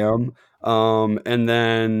 Damn. And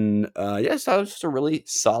then yes, that was just a really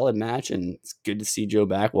solid match, and it's good to see Joe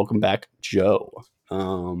back. Welcome back, Joe.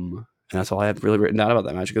 And that's all I have really written down about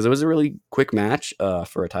that match because it was a really quick match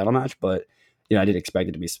for a title match, but you know, I didn't expect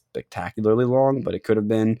it to be spectacularly long, but it could have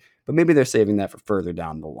been. But maybe they're saving that for further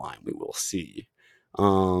down the line. We will see.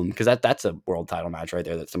 Because that's a world title match right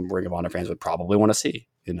there that some Ring of Honor fans would probably want to see,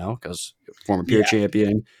 you know, because former Pure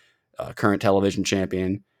champion, current television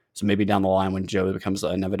champion. So maybe down the line when Joe becomes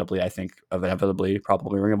inevitably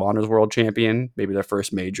probably Ring of Honor's world champion, maybe their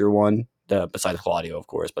first major one, besides Claudio, of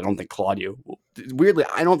course. But I don't think Claudio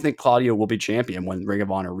will be champion when Ring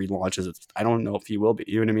of Honor relaunches it. I don't know if he will be.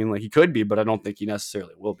 You know what I mean? Like he could be, but I don't think he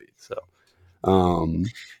necessarily will be. So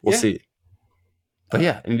we'll see. But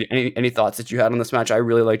yeah, any thoughts that you had on this match? I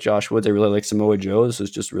really like Josh Woods. I really like Samoa Joe. This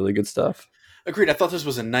was just really good stuff. Agreed. I thought this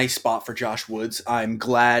was a nice spot for Josh Woods. I'm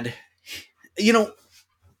glad. You know,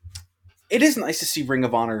 it is nice to see Ring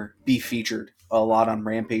of Honor be featured a lot on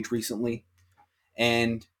Rampage recently.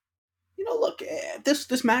 And, look,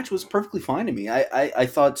 this match was perfectly fine to me. I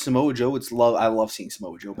thought Samoa Joe would love. I love seeing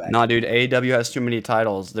Samoa Joe back. Nah, dude, AEW has too many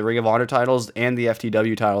titles. The Ring of Honor titles and the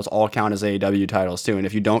FTW titles all count as AEW titles too. And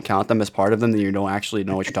if you don't count them as part of them, then you don't actually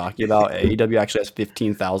know what you're talking about. AEW actually has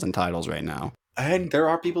 15,000 titles right now. And there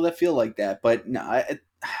are people that feel like that, but no.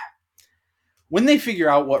 When they figure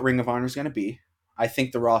out what Ring of Honor is going to be, I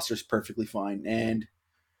think the roster's perfectly fine. And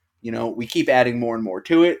we keep adding more and more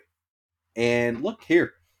to it. And look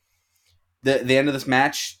here, the end of this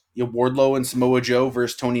match, Wardlow and Samoa Joe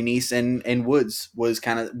versus Tony Nese and Woods was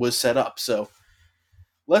set up. So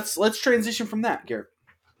let's transition from that, Garrett.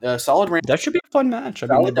 Solid Rain. That should be a fun match. I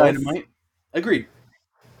mean, Solid Dynamite. Agreed.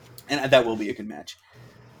 And that will be a good match.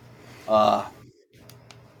 Wardlow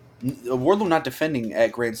not defending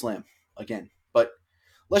at Grand Slam again. But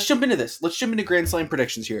let's jump into this. Let's jump into Grand Slam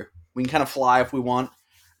predictions here. We can kind of fly if we want.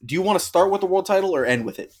 Do you want to start with the world title or end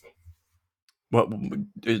with it? What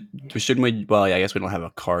shouldn't we? Well, yeah, I guess we don't have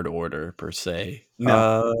a card order per se.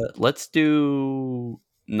 No. Let's do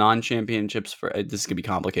non-championships for. This is gonna be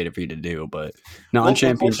complicated for you to do, but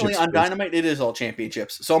non-championships. Unfortunately, on Dynamite, it is all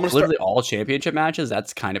championships. So I'm gonna literally all championship matches.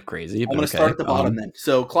 That's kind of crazy. I'm gonna start at the bottom then.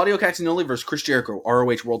 So Claudio Castagnoli versus Chris Jericho,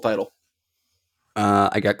 ROH World Title.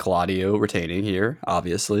 I got Claudio retaining here,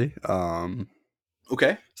 obviously.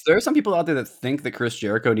 Okay. So there are some people out there that think that Chris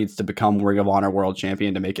Jericho needs to become Ring of Honor World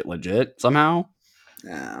Champion to make it legit somehow.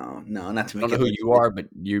 No, not to make it. I don't know who you are, but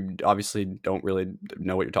you obviously don't really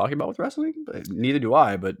know what you're talking about with wrestling. But neither do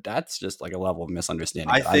I, but that's just like a level of misunderstanding.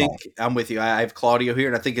 I think I'm with you. I have Claudio here,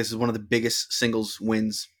 and I think this is one of the biggest singles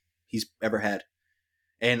wins he's ever had.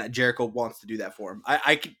 And Jericho wants to do that for him.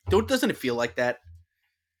 Doesn't it feel like that?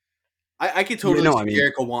 I could totally see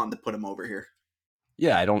Jericho wanting to put him over here.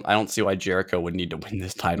 Yeah, I don't see why Jericho would need to win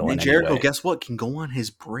this title. And Jericho, guess what? Can go on his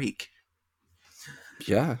break.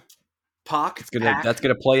 Yeah. Pac. That's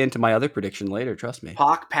gonna play into my other prediction later. Trust me.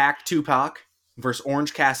 Pac Tupac versus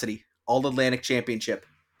Orange Cassidy, All Atlantic Championship.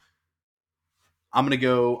 I'm gonna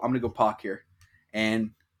go Pac here,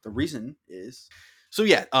 and the reason is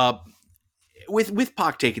with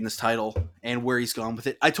Pac taking this title and where he's gone with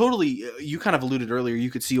it, you kind of alluded earlier,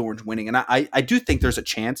 you could see Orange winning, and I do think there's a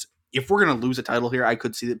chance if we're gonna lose a title here, I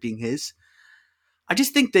could see it being his. I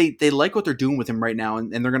just think they like what they're doing with him right now,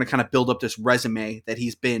 and they're going to kind of build up this resume that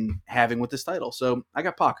he's been having with this title. So I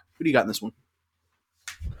got Pac. Who do you got in this one?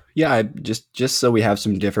 Yeah, just so we have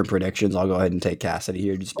some different predictions,'t go ahead and take Cassidy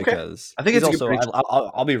here, just because I think it's also.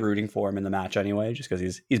 I'll be rooting for him in the match anyway, just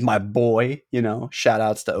because he's my boy. Shout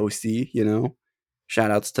outs to OC. Shout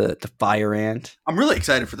outs to Fire Ant. I'm really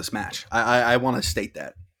excited for this match. I want to state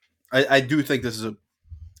that. I do think this is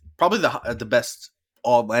probably the best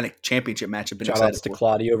All-Atlantic Championship match I've been excited to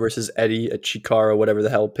Claudio versus Eddie at Chikara, whatever the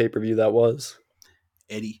hell pay-per-view that was.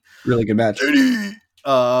 Eddie. Really good match. Eddie.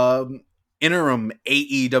 Interim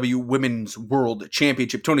AEW Women's World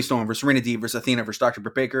Championship. Toni Storm versus Serena Deeb versus Athena versus Dr.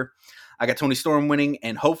 Britt Baker. I got Toni Storm winning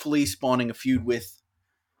and hopefully spawning a feud with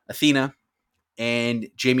Athena, and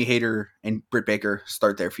Jamie Hayter and Britt Baker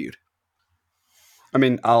start their feud. I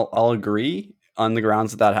mean, I'll agree on the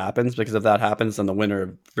grounds that happens, because if that happens, then the winner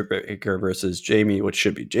of Britt Baker versus Jamie, which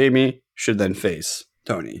should be Jamie, should then face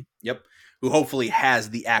Toni. Yep. Who hopefully has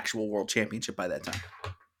the actual world championship by that time.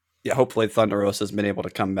 Yeah, hopefully Thunder Rosa's been able to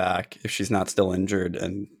come back if she's not still injured.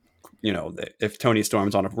 And, if Toni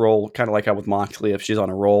Storm's on a roll, kind of like how with Moxley, if she's on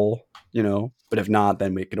a roll, but if not,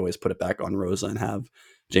 then we could always put it back on Rosa and have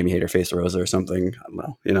Jamie Hayter face Rosa or something. I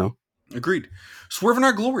don't know, Agreed. Swerve in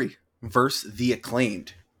Our Glory versus The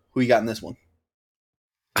Acclaimed. Who you got in this one?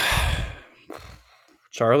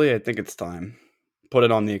 Charlie, I think it's time. Put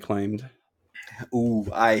it on The Acclaimed. Ooh,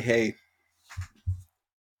 hey.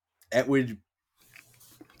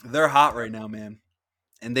 They're hot right now, man.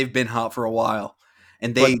 And they've been hot for a while.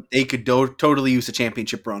 And they could totally use a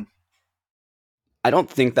championship run. I don't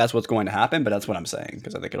think that's what's going to happen, but that's what I'm saying,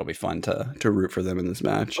 because I think it'll be fun to root for them in this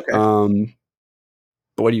match. Okay.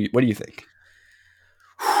 But what do you think?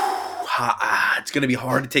 It's going to be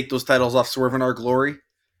hard to take those titles off Swerve in Our Glory.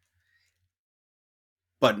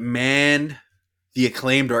 But man, The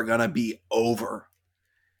Acclaimed are going to be over.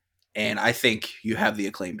 And I think you have The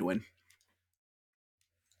Acclaimed win.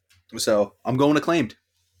 So I'm going Acclaimed.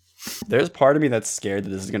 There's part of me that's scared that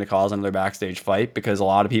this is going to cause another backstage fight, because a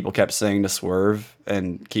lot of people kept saying to Swerve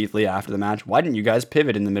and Keith Lee after the match, why didn't you guys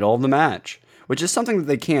pivot in the middle of the match? Which is something that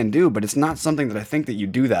they can do, but it's not something that I think that you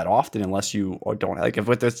do that often unless you or don't. Like, if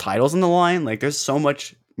there's titles in the line, like, there's so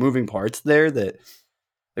much moving parts there that,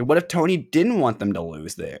 like, what if Tony didn't want them to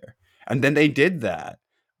lose there? And then they did that.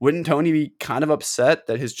 Wouldn't Tony be kind of upset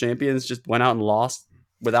that his champions just went out and lost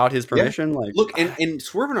without his permission? Yeah. Like, look, in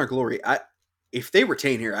Swerve in Our Glory, if they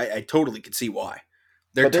retain here, I totally can see why.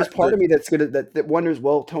 But there's part of me that's that wonders,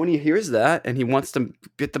 well, Tony hears that and he wants to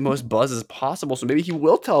get the most buzz as possible. So maybe he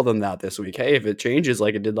will tell them that this week. Hey, if it changes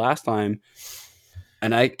like it did last time.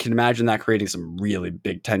 And I can imagine that creating some really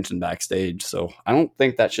big tension backstage. So I don't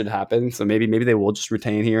think that should happen. So maybe they will just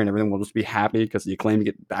retain here and everyone will just be happy because the Acclaim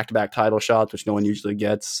get back-to-back title shots, which no one usually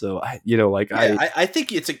gets. So I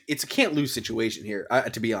think it's a can't lose situation here.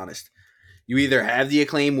 To be honest, you either have the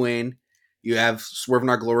Acclaim win, you have Swerve and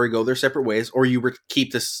Our Glory go their separate ways, or you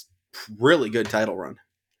keep this really good title run.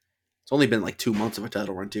 It's only been like 2 months of a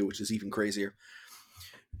title run too, which is even crazier.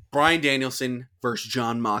 Bryan Danielson versus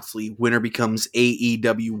Jon Moxley. Winner becomes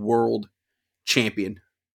AEW World Champion.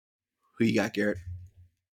 Who you got, Garrett?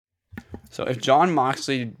 So if Jon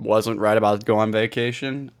Moxley wasn't right about to go on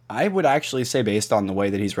vacation, I would actually say based on the way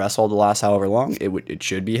that he's wrestled the last however long, it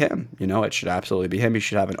should be him. It should absolutely be him. He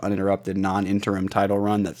should have an uninterrupted, non-interim title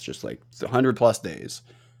run that's just like 100 plus days.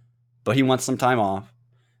 But he wants some time off.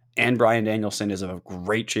 And Bryan Danielson is a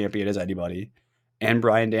great champion as anybody. And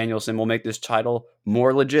Bryan Danielson will make this title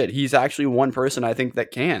more legit. He's actually one person I think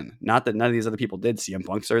that can. Not that none of these other people did. CM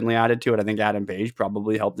Punk certainly added to it. I think Adam Page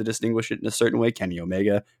probably helped to distinguish it in a certain way. Kenny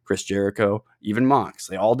Omega, Chris Jericho, even Mox.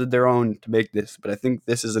 They all did their own to make this. But I think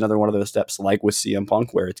this is another one of those steps like with CM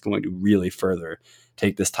Punk where it's going to really further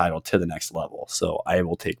take this title to the next level. So I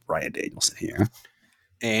will take Bryan Danielson here.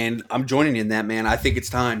 And I'm joining you in that, man. I think it's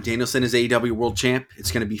time. Danielson is AEW World Champ.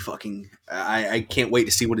 It's going to be fucking... I can't wait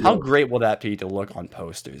to see what it is. How great will that be to look on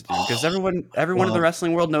posters, dude? Because everyone in the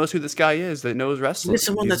wrestling world knows who this guy is that knows wrestling. He's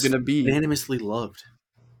someone that's going to be unanimously loved.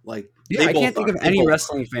 I can't think of any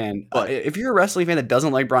wrestling fan. But if you're a wrestling fan that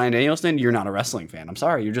doesn't like Bryan Danielson, you're not a wrestling fan. I'm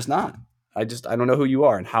sorry, you're just not. I don't know who you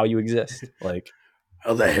are and how you exist. Like,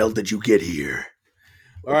 how the hell did you get here?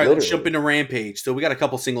 All right, let's jump into Rampage. So we got a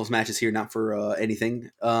couple singles matches here, not for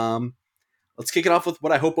anything. Let's kick it off with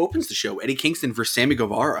what I hope opens the show: Eddie Kingston versus Sammy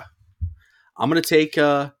Guevara. I'm gonna take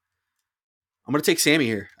Sammy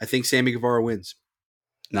here. I think Sammy Guevara wins.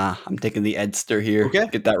 Nah, I'm taking the Edster here. Okay.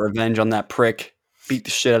 Get that revenge on that prick. Beat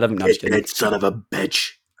the shit out of him. No, I'm just kidding. That son of a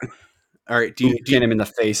bitch. All right, do you hit him in the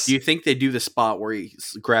face? Do you think they do the spot where he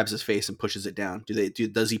grabs his face and pushes it down?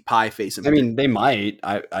 Does he pie face him? I mean, they might.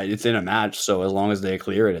 It's in a match, so as long as they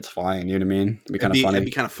clear it, it's fine. You know what I mean? It'd be kind of funny. It'd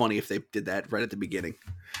be kind of funny if they did that right at the beginning,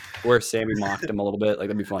 or if Sammy mocked him a little bit. Like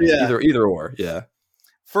that'd be funny. Yeah. Either or. Yeah.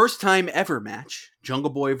 First time ever match: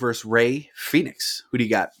 Jungle Boy versus Ray Phoenix. Who do you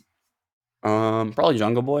got? Probably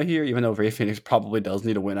Jungle Boy here, even though Ray Phoenix probably does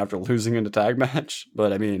need to win after losing in the tag match.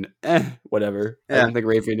 But I mean, whatever. Yeah. I don't think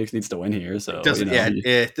Ray Phoenix needs to win here. So this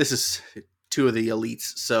is two of the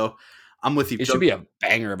elites. So I'm with you. It should be a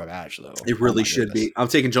banger of a match, though. It really should be. I'm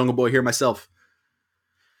taking Jungle Boy here myself.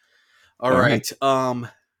 All right.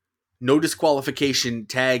 No disqualification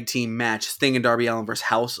tag team match: Sting and Darby Allin versus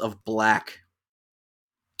House of Black.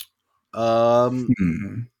 I'm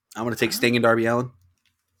going to take Sting and Darby Allin.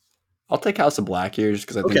 I'll take House of Black here just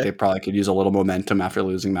because I think they probably could use a little momentum after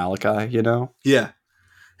losing Malachi, Yeah.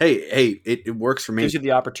 Hey, it works for me. Gives you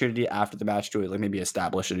the opportunity after the match to like maybe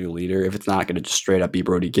establish a new leader if it's not going to just straight up be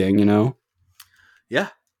Brody King, Yeah.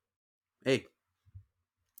 Hey.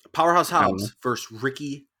 Powerhouse Hobbs versus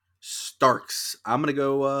Ricky Starks. I'm going to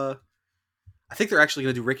go... I think they're actually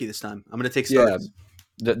going to do Ricky this time. I'm going to take Starks.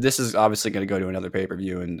 Yeah. This is obviously going to go to another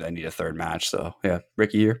pay-per-view and I need a third match. So, yeah,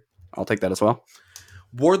 Ricky here. I'll take that as well.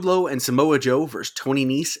 Wardlow and Samoa Joe versus Tony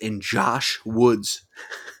Nese and Josh Woods.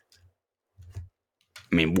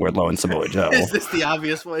 I mean, Wardlow and Samoa Joe. Is this the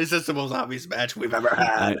obvious one? Is this the most obvious match we've ever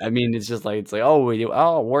had? I mean, it's like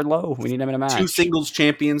Wardlow, we need him in a match. Two singles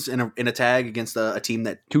champions in a tag against a team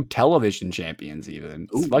that... Two television champions even.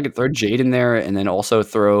 I could throw Jade in there and then also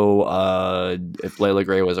throw, if Layla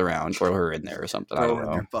Gray was around, throw her in there or something. I don't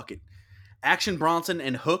know. Fuck it. Action Bronson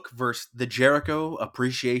and Hook versus the Jericho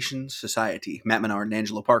Appreciation Society. Matt Menard and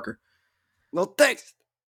Angelo Parker. Well, thanks.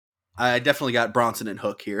 I definitely got Bronson and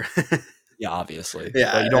Hook here. Yeah, obviously.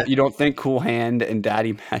 Yeah, but you don't think Cool Hand and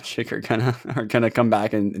Daddy Magic are gonna come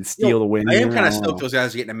back and steal the win? I am kind of stoked those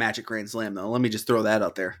guys are getting a Magic Grand Slam though. Let me just throw that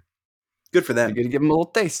out there. Good for them. You're gonna give them a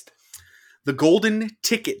little taste. The Golden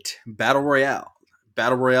Ticket Battle Royale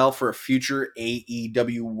for a future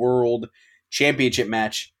AEW World Championship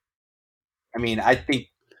match. I mean,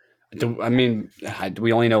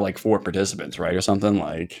 we only know like 4 participants, right, or something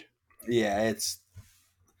like. Yeah, it's.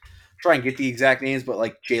 Try and get the exact names, but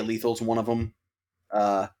like Jay Lethal's one of them.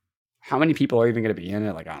 How many people are even going to be in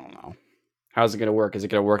it? Like, I don't know. How's it going to work? Is it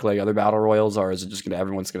going to work like other battle royals, or is it just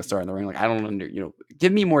everyone's going to start in the ring? Like, I don't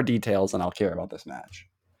give me more details, and I'll care about this match.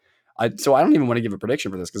 So I don't even want to give a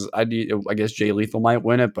prediction for this because I guess Jay Lethal might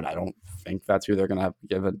win it, but I don't think that's who they're gonna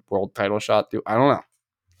give a world title shot to. I don't know.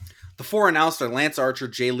 The 4 announced are Lance Archer,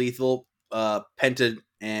 Jay Lethal, Penta,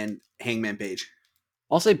 and Hangman Page.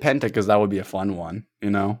 I'll say Penta because that would be a fun one, you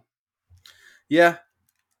know? Yeah.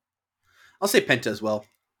 I'll say Penta as well.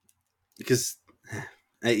 Because,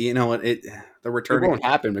 you know what? The returning... It won't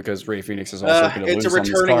happen because Rey Fenix is also going to lose. It's a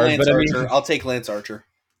returning card, Lance Archer. I'll take Lance Archer.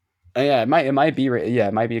 Yeah, it might be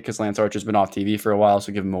because Lance Archer's been off TV for a while,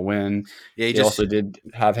 so give him a win. Yeah, he also did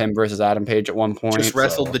have him versus Adam Page at one point. Just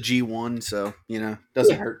wrestled the G1, so,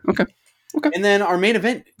 doesn't hurt. Okay. And then our main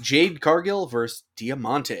event, Jade Cargill versus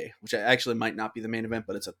Diamante, which actually might not be the main event,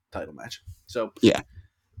 but it's a title match. So yeah,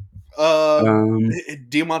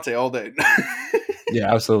 Diamante all day.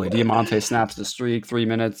 Yeah, absolutely. Diamante snaps the streak, 3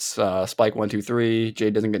 minutes. Spike 1, 2, 3.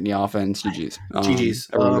 Jade doesn't get any offense. GG's. GG's.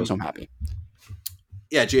 Everyone goes home happy.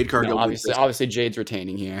 Yeah, Jade Cargill. No, obviously, Jade's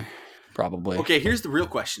retaining here, probably. Okay, here's the real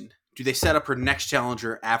question. Do they set up her next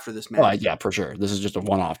challenger after this match? Yeah, for sure. This is just a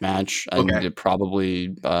one-off match. And it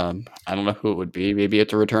probably, I don't know who it would be. Maybe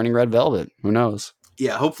it's a returning Red Velvet. Who knows?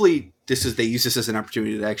 Yeah, hopefully they use this as an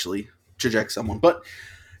opportunity to actually traject someone. But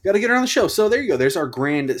got to get her on the show. So there you go. There's our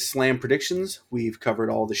Grand Slam predictions. We've covered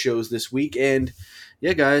all the shows this week. And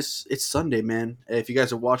yeah, guys, it's Sunday, man. If you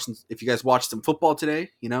guys watched some football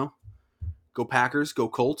today, go Packers, go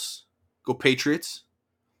Colts, go Patriots.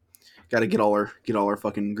 Got to get all our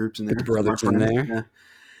fucking groups in there. Get the brothers in there.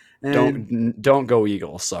 Yeah. Don't go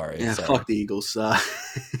Eagles. Sorry. Yeah, fuck the Eagles.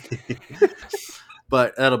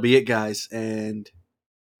 But that'll be it, guys. And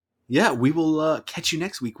yeah, we will catch you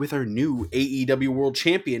next week with our new AEW World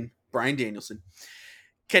Champion, Bryan Danielson.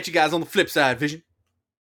 Catch you guys on the flip side, Vision.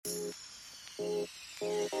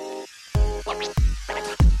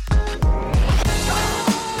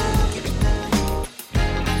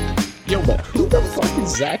 Yo, but who the fuck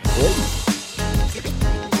is Zach Clinton?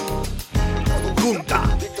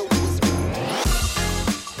 Gunta.